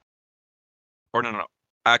 Mm-hmm. Or no no no,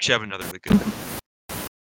 I actually have another really good one.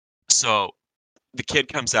 So the kid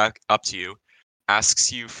comes up to you,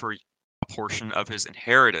 asks you for a portion of his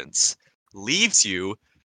inheritance, leaves you,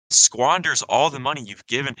 squanders all the money you've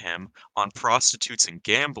given him on prostitutes and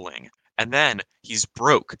gambling, and then he's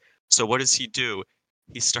broke. So what does he do?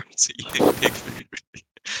 He starts eating pig food.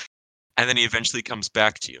 And then he eventually comes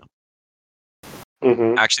back to you.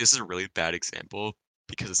 Mm-hmm. Actually, this is a really bad example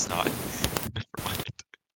because it's not. Never mind.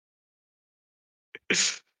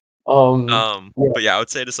 Yeah. But yeah, I would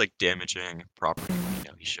say just like damaging property.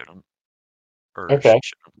 He shouldn't. Or Okay. she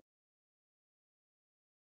shouldn't.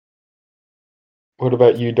 What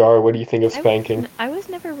about you, Dara? What do you think of spanking? I was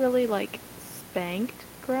never really like spanked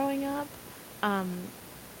growing up.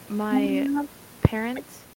 My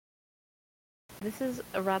parents. This is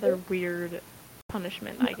a rather weird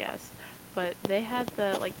punishment, I guess, but they had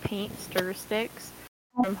the like paint stir sticks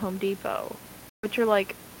from Home Depot, which are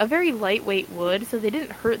like a very lightweight wood, so they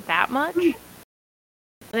didn't hurt that much.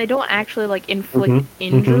 They don't actually like inflict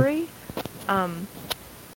injury,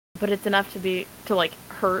 but it's enough to like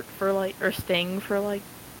hurt for like or sting for like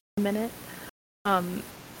a minute.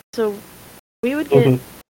 So we would get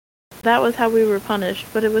that was how we were punished,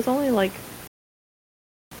 but it was only like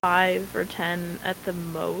 5 or 10 at the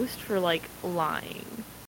most for like lying.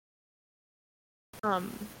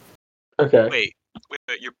 Okay. Wait,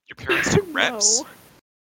 your parents do reps? No.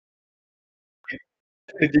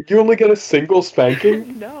 Did you only get a single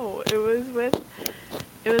spanking? No, it was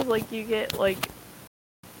like you get like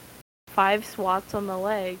 5 swats on the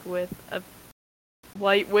leg with a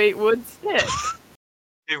lightweight wood stick.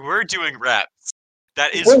 They were doing reps.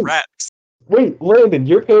 That is Wait. reps. Wait, Landon,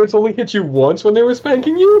 your parents only hit you once when they were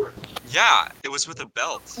spanking you? Yeah, it was with a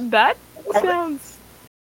belt. That sounds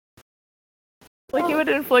like it would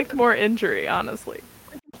inflict more injury, honestly.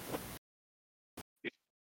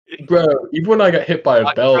 Bro, even when I got hit by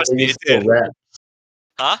a belt, Trust it me, was it still did. reps.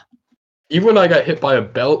 Huh? Even when I got hit by a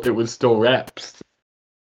belt, it was still reps.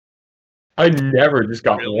 I never just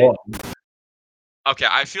got Really? one. Okay,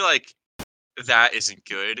 I feel like that isn't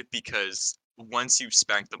good because once you've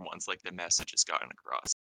spanked them once, like the message has gotten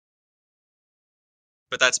across.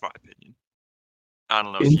 But that's my opinion. I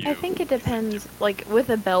don't know if you. I think it depends. Like with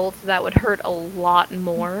a belt, that would hurt a lot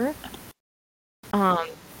more.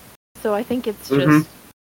 So I think it's just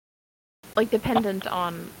like dependent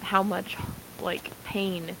on how much like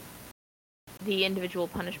pain the individual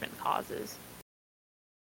punishment causes,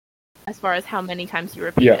 as far as how many times you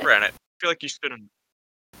repeat it. Granted, I feel like you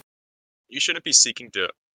shouldn't be seeking to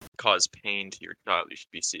cause pain to your child. You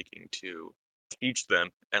should be seeking to teach them,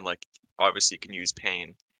 and like obviously you can use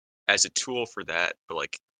pain as a tool for that, but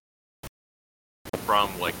like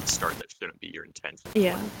from like the start, that shouldn't be your intention.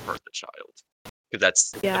 Yeah. To hurt the child, because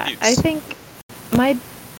that's abuse. I think my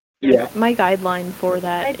guideline for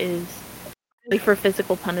that is like for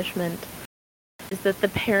physical punishment is that the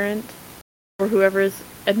parent or whoever is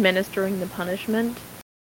administering the punishment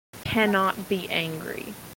cannot be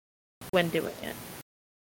angry when doing it,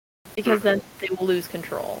 because then they will lose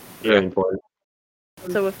control. Very important.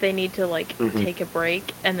 So if they need to like take a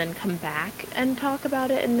break and then come back and talk about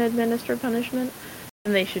it and administer punishment,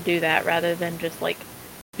 then they should do that rather than just like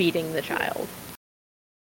beating the child.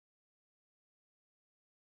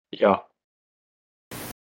 Yeah.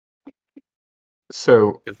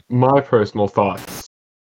 So, my personal thoughts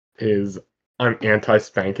is I'm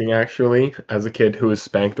anti-spanking, actually, as a kid who was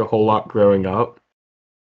spanked a whole lot growing up.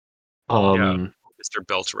 Yeah, Mr.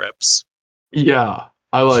 Belt reps. Yeah,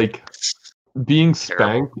 I like being Terrible.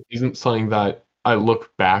 spanked isn't something that I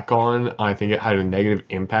look back on. I think it had a negative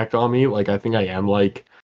impact on me. Like, I think I am like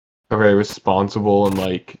a very responsible and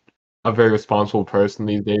like a very responsible person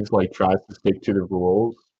these days, like tries to stick to the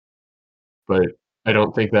rules. But I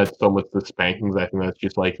don't think that's so much the spankings. I think that's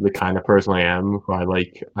just like the kind of person I am. Who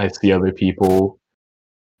I see other people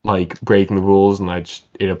like breaking the rules, and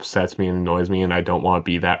it upsets me and annoys me, and I don't want to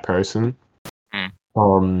be that person.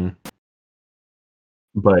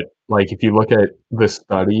 But like if you look at the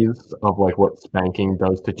studies of like what spanking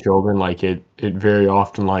does to children, like it very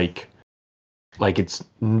often like it's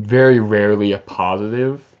very rarely a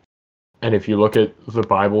positive. And if you look at the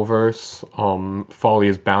Bible verse, folly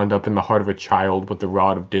is bound up in the heart of a child, but the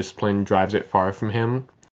rod of discipline drives it far from him.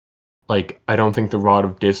 Like, I don't think the rod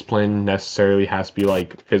of discipline necessarily has to be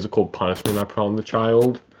like physical punishment I put on the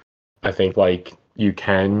child. I think like you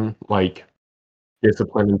can like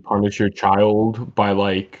discipline and punish your child by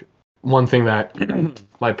like one thing that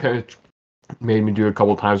my parents made me do a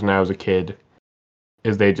couple times when I was a kid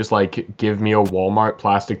is they just like give me a Walmart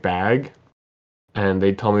plastic bag and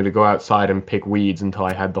they'd tell me to go outside and pick weeds until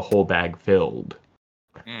I had the whole bag filled.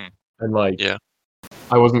 And like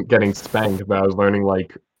I wasn't getting spanked, but I was learning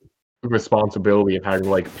like responsibility of how to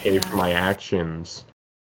like pay for my actions.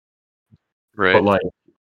 Right. But like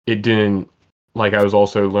it didn't like I was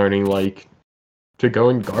also learning like to go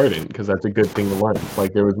and garden because that's a good thing to learn.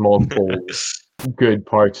 Like there was multiple good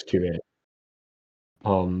parts to it.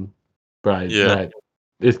 But Yeah. that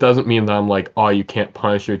this doesn't mean that I'm like, oh, you can't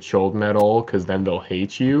punish your children at all because then they'll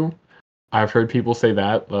hate you. I've heard people say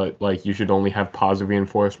that, but like you should only have positive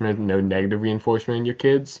reinforcement, no negative reinforcement in your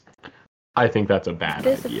kids. I think that's a bad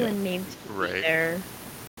idea Discipline needs to be Right. there,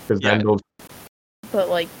 because Yeah. then they'll but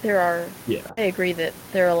like there are. yeah. I agree that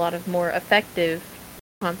there are a lot of more effective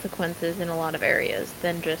consequences in a lot of areas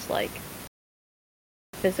than just like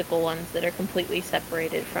physical ones that are completely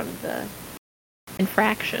separated from the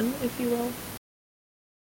infraction, if you will.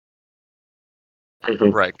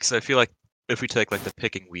 Right, because I feel like if we take like the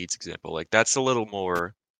picking weeds example, like that's a little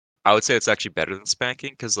more. I would say it's actually better than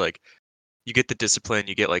spanking because like you get the discipline,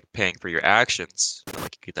 you get like paying for your actions. And,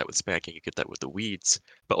 like you get that with spanking, you get that with the weeds.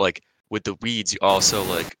 But like with the weeds, you also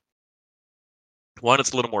like one,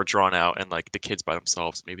 it's a little more drawn out, and like the kids by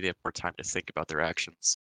themselves, maybe they have more time to think about their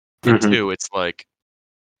actions. And Mhm. two, it's like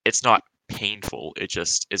it's not painful, it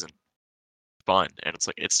just isn't fun, and it's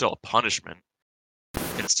like it's still a punishment,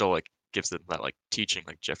 and it still like gives them that like teaching,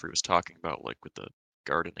 like Jeffrey was talking about, like with the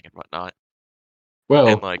gardening and whatnot, and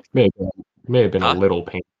Well, like, may have been a huh? little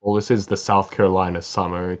painful. This is the South Carolina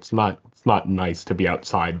summer. It's not nice to be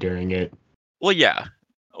outside during it. Well, yeah.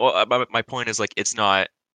 Well, my point is like it's not.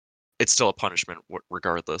 It's still a punishment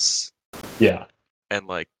regardless, Yeah. and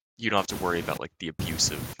like you don't have to worry about like the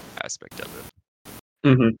abusive aspect of it.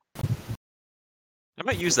 Mm-hmm. I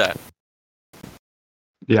might use that.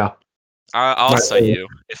 Yeah. I'll My cite you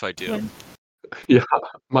if I do. yeah.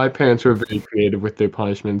 My parents were very creative with their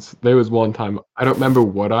punishments. There was one time I don't remember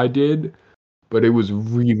what I did, but it was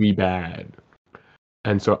really bad.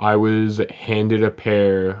 And so I was handed a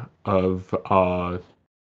pair of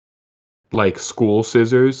like school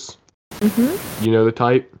scissors. Mm-hmm. You know the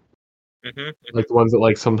type? Hmm. Like the ones that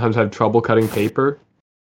like sometimes have trouble cutting paper.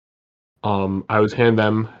 I was handed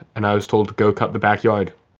them and I was told to go cut the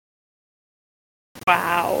backyard.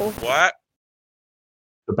 Wow. What?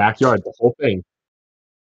 The backyard, the whole thing.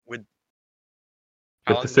 With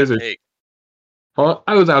how With the long did that scissors. take?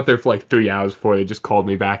 I was out there for like 3 hours before they just called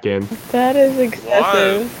me back in. That is Why?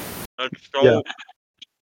 excessive. That's Yeah. so.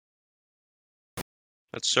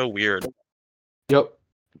 That's so weird. Yep.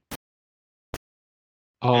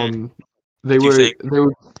 Hmm. They Do you were think? they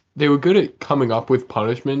were they were good at coming up with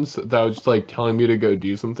punishments that was just like telling me to go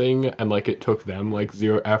do something, and like it took them like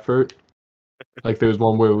zero effort. Like there was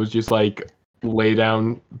one where it was just like lay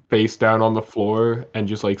down face down on the floor and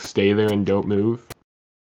just like stay there and don't move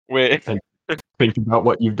Wait. and think about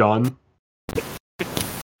what you've done.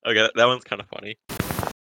 Okay, that one's kind of funny.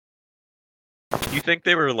 Do you think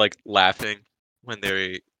they were like laughing when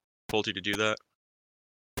they told you to do that?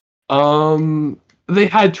 Um, they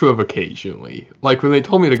had to have occasionally. Like when they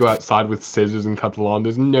told me to go outside with scissors and cut the lawn,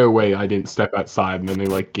 there's no way I didn't step outside and then they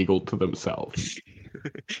like giggled to themselves.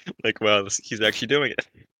 Like, wow, he's actually doing it.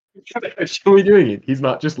 They're actually doing it. He's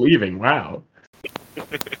not just leaving. Wow.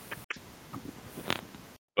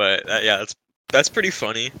 But yeah, that's pretty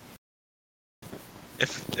funny.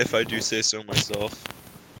 If I do say so myself.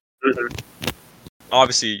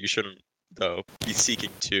 Obviously, you shouldn't though be seeking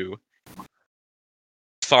to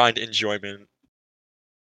find enjoyment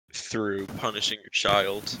through punishing your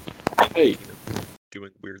child and Hey, making them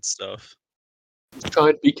doing weird stuff.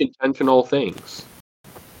 trying to be content in all things.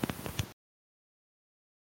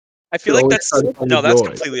 I feel Should like always that's try to find the no, that's joy.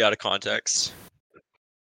 completely out of context.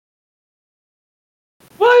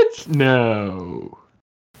 What? No.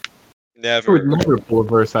 I would Never. never pull a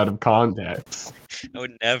verse out of context. I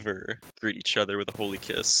would never greet each other with a holy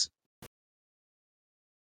kiss.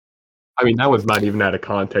 I mean, that was not even out of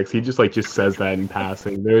context. He just says that in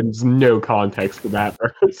passing. There's no context for that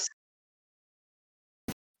verse.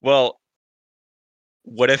 Well,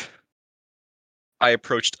 what if I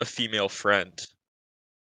approached a female friend?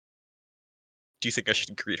 Do you think I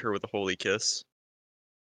should greet her with a holy kiss?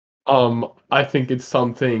 I think it's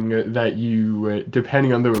something that you,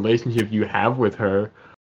 depending on the relationship you have with her,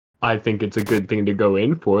 I think it's a good thing to go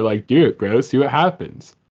in for. Like, do it, bro. See what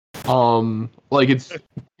happens. Like it's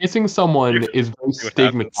kissing someone is very See what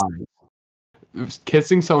happens. stigmatized.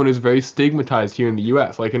 Kissing someone is very stigmatized here in the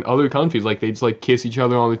U.S. Like in other countries, like they just like kiss each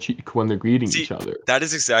other on the cheek when they're greeting See, each other. that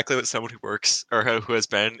is exactly what someone who works or who has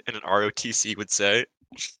been in an ROTC would say.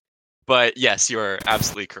 But yes, you are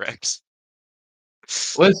absolutely correct.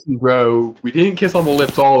 Listen, bro, we didn't kiss on the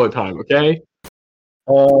lips all the time, okay?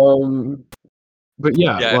 Um, but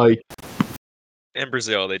yeah, Yeah, like, in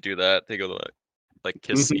Brazil they do that. They go to like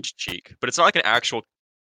kiss mhm. each cheek, but it's not like an actual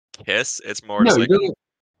kiss. It's more No, just you like don't.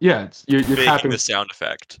 Yeah, you're making tapping. the sound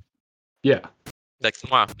effect. Yeah. Like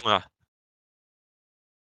mwah, mwah,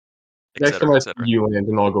 Next time etc., I see etc. you land,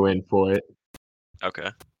 and I'll go in for it. Okay.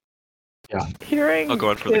 Yeah. I'll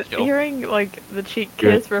go in for the kill. Hearing like the cheek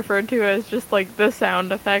Good. kiss referred to as just like the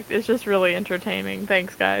sound effect is just really entertaining.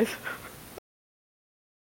 Thanks, guys.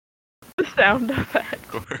 The sound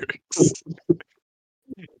effect. Works.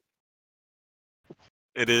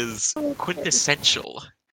 It is quintessential.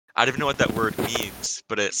 I don't even know what that word means,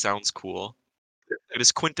 but it sounds cool. It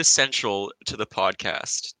is quintessential to the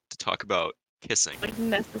podcast to talk about kissing. Like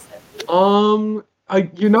necessary.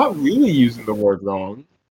 You're not really using the word wrong.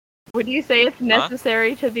 Would you say it's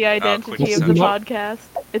necessary to the identity of the quintessential. podcast?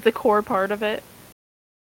 It's a core part of it.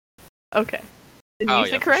 Okay. Then Oh, use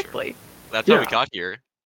yeah, it for sure. correctly. That's how we Yeah. got here.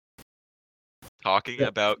 Talking Yeah.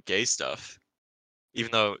 about gay stuff.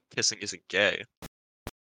 Even though kissing isn't gay.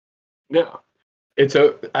 Yeah.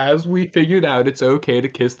 As we figured out, it's okay to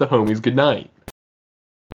kiss the homies goodnight.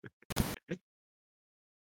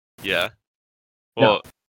 Yeah. Well.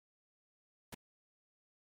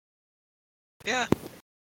 Yeah.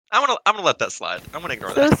 I'm gonna let that slide. I'm gonna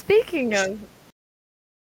ignore So that. speaking of,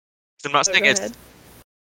 I'm not saying go it's. ahead.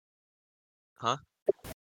 Huh?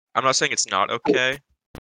 I'm not saying it's not okay.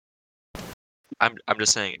 I'm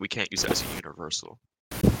just saying we can't use that as a universal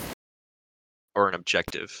or an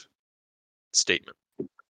objective statement.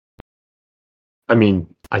 I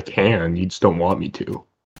mean, I can. You just don't want me to.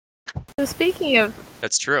 So speaking of,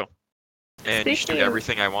 That's true. And you should do Speaking of-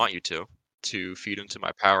 everything I want you to feed into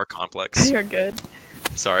my power complex. you're good.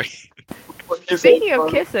 Sorry. Speaking of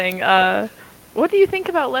kissing, what do you think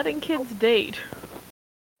about letting kids date?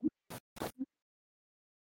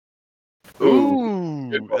 Ooh,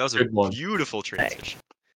 Good that was a good one. beautiful transition.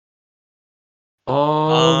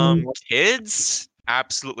 Um, Kids?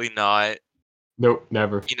 Absolutely not. Nope,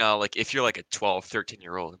 never. You know, like if you're like a 12,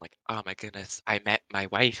 13-year-old, I'm like, oh my goodness, I met my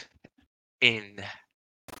wife in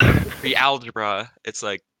pre-algebra. It's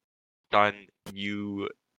like, done. You,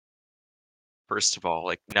 first of all,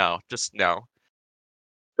 like, no, just no.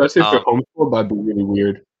 Especially if they're Um, homeschooled, that'd be really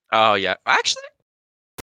weird. oh yeah, actually,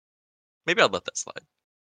 maybe I'll let that slide.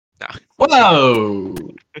 No. Whoa!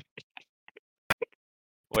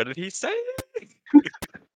 What did he say?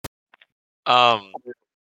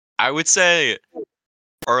 I would say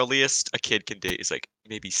earliest a kid can date is like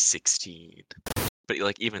maybe 16. But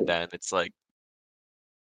like even then it's like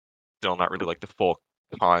still not really like the full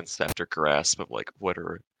concept or grasp of like what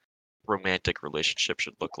a romantic relationship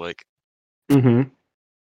should look like. Mm-hmm.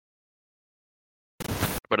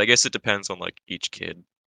 But I guess it depends on like each kid.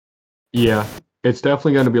 Yeah, it's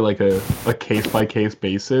definitely going to be like a case-by-case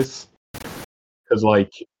basis. Because,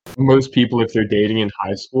 like, most people, if they're dating in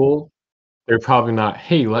high school, they're probably not,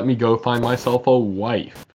 hey, let me go find myself a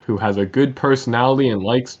wife who has a good personality and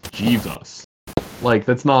likes Jesus. Like,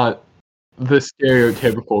 that's not the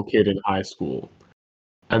stereotypical kid in high school.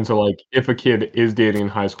 And so, like, if a kid is dating in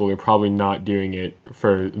high school, they're probably not doing it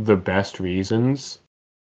for the best reasons.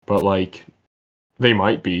 But, like, they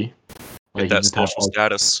might be. Get Like, you that just have social to,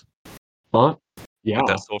 status. huh? Yeah. Get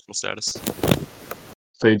that social status.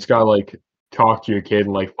 So you just gotta, like, talk to your kid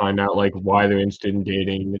and, like, find out, like, why they're interested in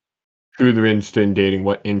dating, who they're interested in dating,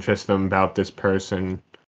 what interests them about this person.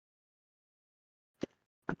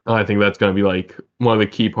 I think that's gonna be, like, one of the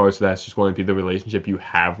key parts of that's just going to be the relationship you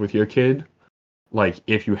have with your kid. Like,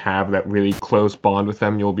 if you have that really close bond with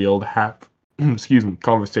them, you'll be able to have, excuse me,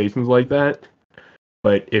 conversations like that.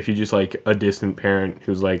 But if you're just, like, a distant parent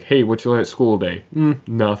who's like, hey, what you learn at school today?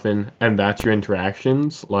 Nothing. And that's your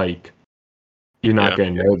interactions, like, you're not Yeah.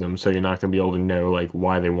 going to know them, so you're not going to be able to know, like,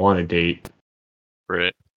 why they want to date.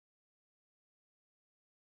 Right.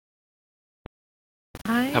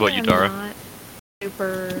 I How about you, am Dara? not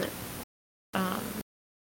super,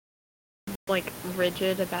 like,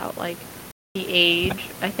 rigid about, like, the age.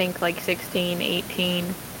 I think, like, 16, 18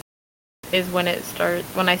 is when I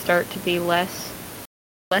start to be less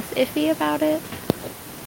iffy about it.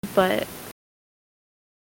 But,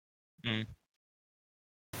 Mm.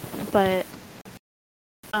 but,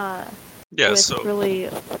 Yeah, with so really,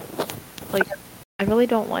 like, I really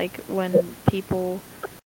don't like when people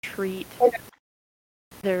treat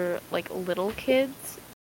their, like, little kids,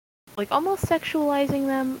 like, almost sexualizing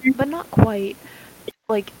them, but not quite.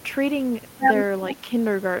 Like, treating their, like,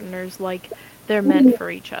 kindergartners like they're meant for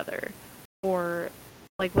each other. Or,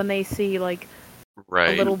 like, when they see, like, a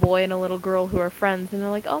right. little boy and a little girl who are friends, and they're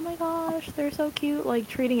like, oh my gosh, they're so cute, like,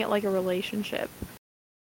 treating it like a relationship.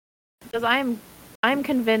 Because I'm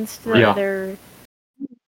convinced that Yeah. there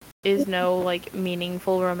is no, like,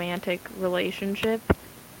 meaningful romantic relationship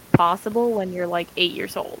possible when you're, like, 8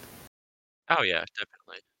 years old. Oh yeah,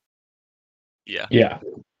 definitely. Yeah. Yeah.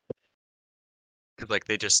 'Cause, like,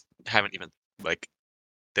 they just haven't even, like,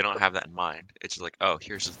 they don't have that in mind. It's just like, oh,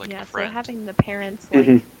 here's just, like, a Yeah, so friend. having the parents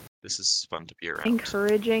Mhm. This is fun to be around.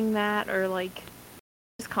 encouraging that, or like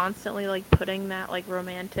just constantly like putting that like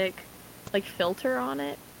romantic like filter on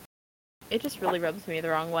it, it just really rubs me the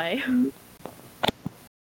wrong way.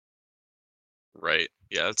 Right.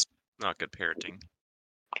 Yeah, it's not good parenting.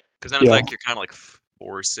 Because then it's Yeah. like you're kind of like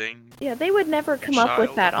forcing Yeah, they would never come your up with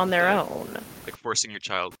child that on with their that. own. Like forcing your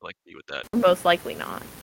child to like be with that. Most likely not.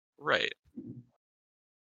 Right.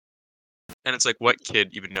 And it's like, what kid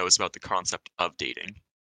even knows about the concept of dating,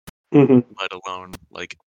 hmm let alone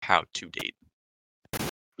like how to date?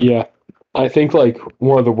 Yeah. I think like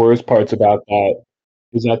one of the worst parts about that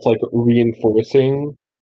is that's like reinforcing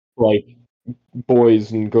like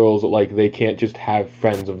boys and girls that like they can't just have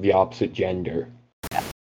friends of the opposite gender.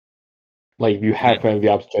 Like if you have Mhm. friends of the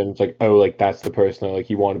opposite gender, it's like, oh, like that's the person that like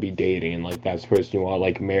you want to be dating and like that's the person you want to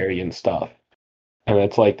like marry and stuff. And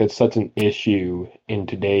it's like that's such an issue in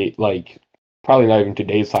today, like probably not even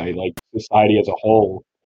today's society, like society as a whole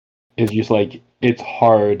is just like it's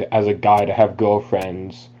hard as a guy to have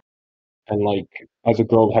girlfriends and like as a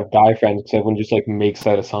girl to have guy friends because everyone just like makes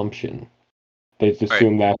that assumption. They just All right.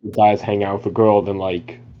 assume that if guys hang out with a girl, then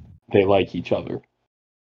like they like each other.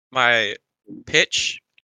 My pitch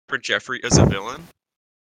for Jeffrey as a villain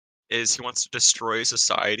is he wants to destroy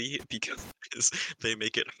society because they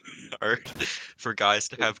make it hard for guys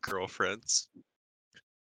to have girlfriends.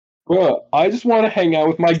 Bruh, I just want to hang out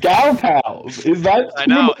with my gal pals. Is that I too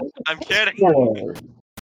know. much I'm kidding. for?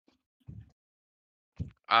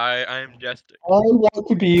 I am jesting. I want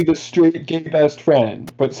to be the straight gay best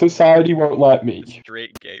friend, but society won't let me.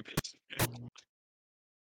 Straight gay.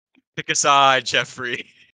 Pick a side, Jeffrey.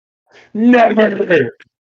 Never.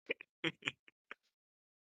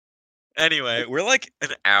 Anyway, we're like an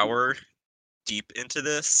hour deep into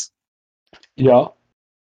this. Yeah.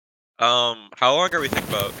 How long are we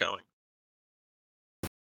thinking about going?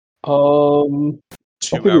 I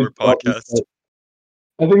think we 2 hour should probably podcast. start.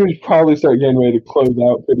 I think we should probably start getting ready to close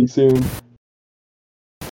out pretty soon.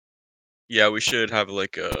 Yeah, we should have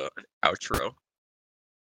like an outro.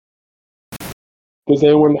 Does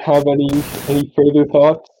anyone have any further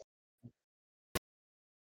thoughts?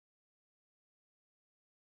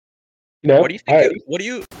 No. What do you All think? right. What do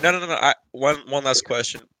you? No. One last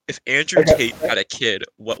question. If Andrew Okay. Tate had a kid,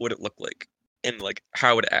 what would it look like? And like,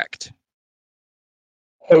 how would it act?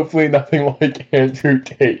 Hopefully, nothing like Andrew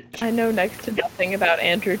Tate. I know next to nothing about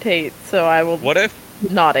Andrew Tate, so I will What if?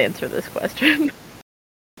 not answer this question.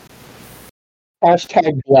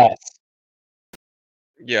 Hashtag bless.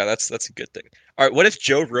 Yeah, that's a good thing. All right. What if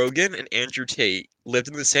Joe Rogan and Andrew Tate lived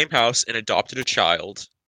in the same house and adopted a child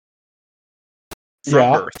from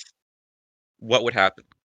Yeah. birth? What would happen?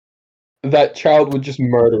 That child would just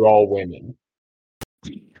murder all women.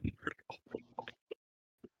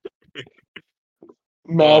 Oh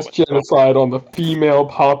Mass my. genocide on the female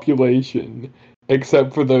population,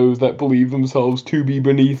 except for those that believe themselves to be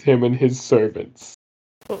beneath him and his servants.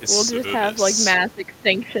 We'll just have like Service. mass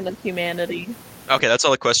extinction of humanity. Okay, that's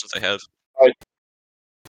all the questions I have.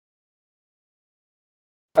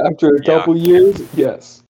 After a Yeah. couple years,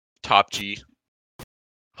 yes. Top G.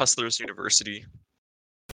 Hustlers University.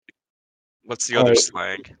 What's the All other right.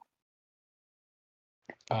 slang?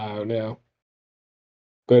 I don't know.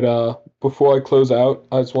 But before I close out,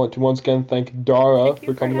 I just want to once again thank Dara Thank you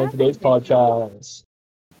for for coming on having today's me. podcast.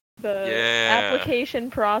 The Yeah. application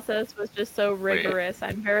process was just so rigorous.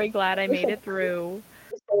 I'm very glad I made it through.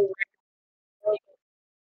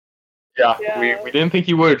 Yeah, we didn't think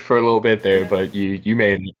you would for a little bit there, but you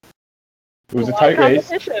made it. It was a lot of tight race.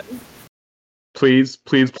 competition. Please,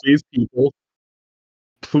 people.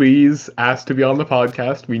 Please ask to be on the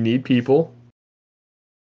podcast. We need people.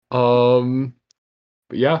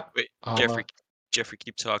 But yeah. Wait, Jeffrey,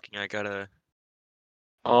 keep talking. I gotta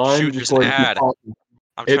I'm shoot. just There's an going to keep ad. talking.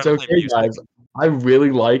 I'm It's trying to play okay, music. guys. I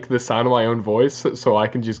really like the sound of my own voice, so I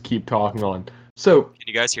can just keep talking on. So, Can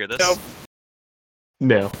you guys hear this? Nope.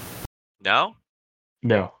 no. No?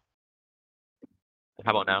 No.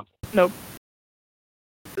 How about now? Nope.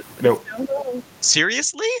 No.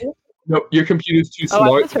 Seriously? No, your computer's too Oh, I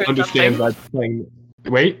smart just to heard understand something. that playing.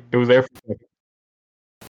 Wait, it was there for a second.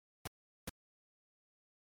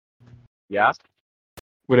 Yeah.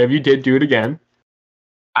 Whatever you did, do it again.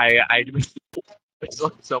 There's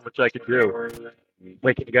only so much I can do.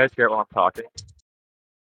 Wait, can you guys hear it while I'm talking?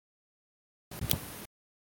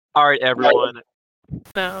 All right, everyone. Is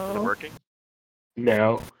it No. working?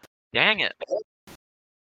 No. Dang it. Are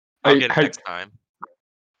I'll you, get it how- next time.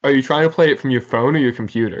 are you trying to play it from your phone or your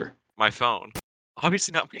computer? My phone.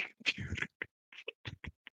 Obviously not my computer.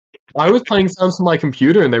 I was playing sounds from my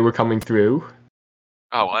computer and they were coming through.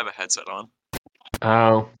 Oh, well, I have a headset on.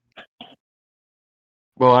 Oh.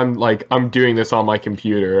 Well, I'm doing this on my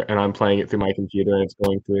computer and I'm playing it through my computer and it's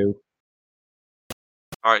going through.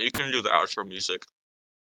 Alright, you can do the outro music.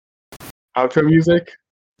 Outro music?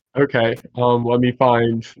 Okay. Let me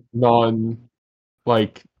find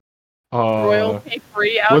like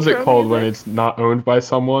royalty-free outro what's it called when music? it's not owned by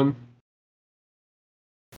someone?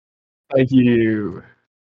 Thank you.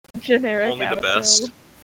 Generic Only the outro. best.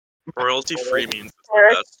 Royalty-free means it's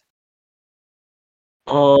the best.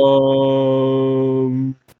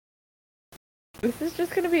 This is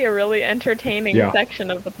just gonna be a really entertaining Yeah.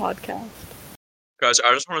 section of the podcast. Guys,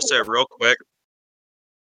 I just want to say real quick.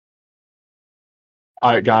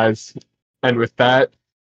 Alright, guys. And with that,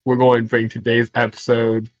 we're going to bring today's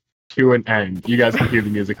episode to an end. You guys can hear the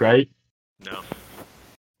music, right? No.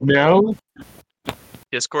 No?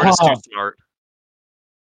 Discord is too smart.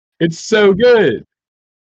 It's so good!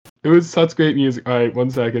 It was such great music. Alright,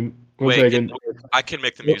 one second. One second. I can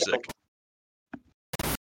make the music.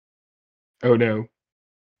 Oh no.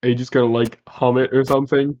 Are you just gonna hum it or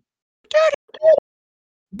something?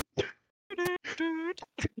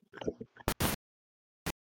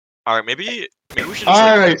 Alright, maybe we should just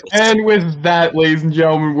Alright, and with that, ladies and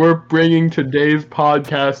gentlemen, we're bringing today's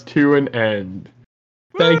podcast to an end.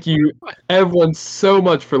 Thank you, everyone, so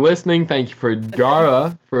much for listening. Thank you for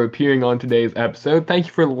Dara for appearing on today's episode. Thank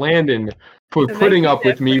you for Landon for putting up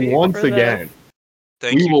with me once again.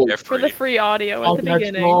 Thank you, Jeffrey. For the free audio at the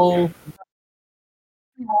beginning.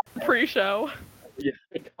 Pre-show. Yeah,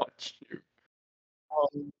 I got you.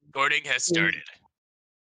 Recording has started.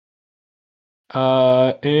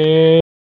 And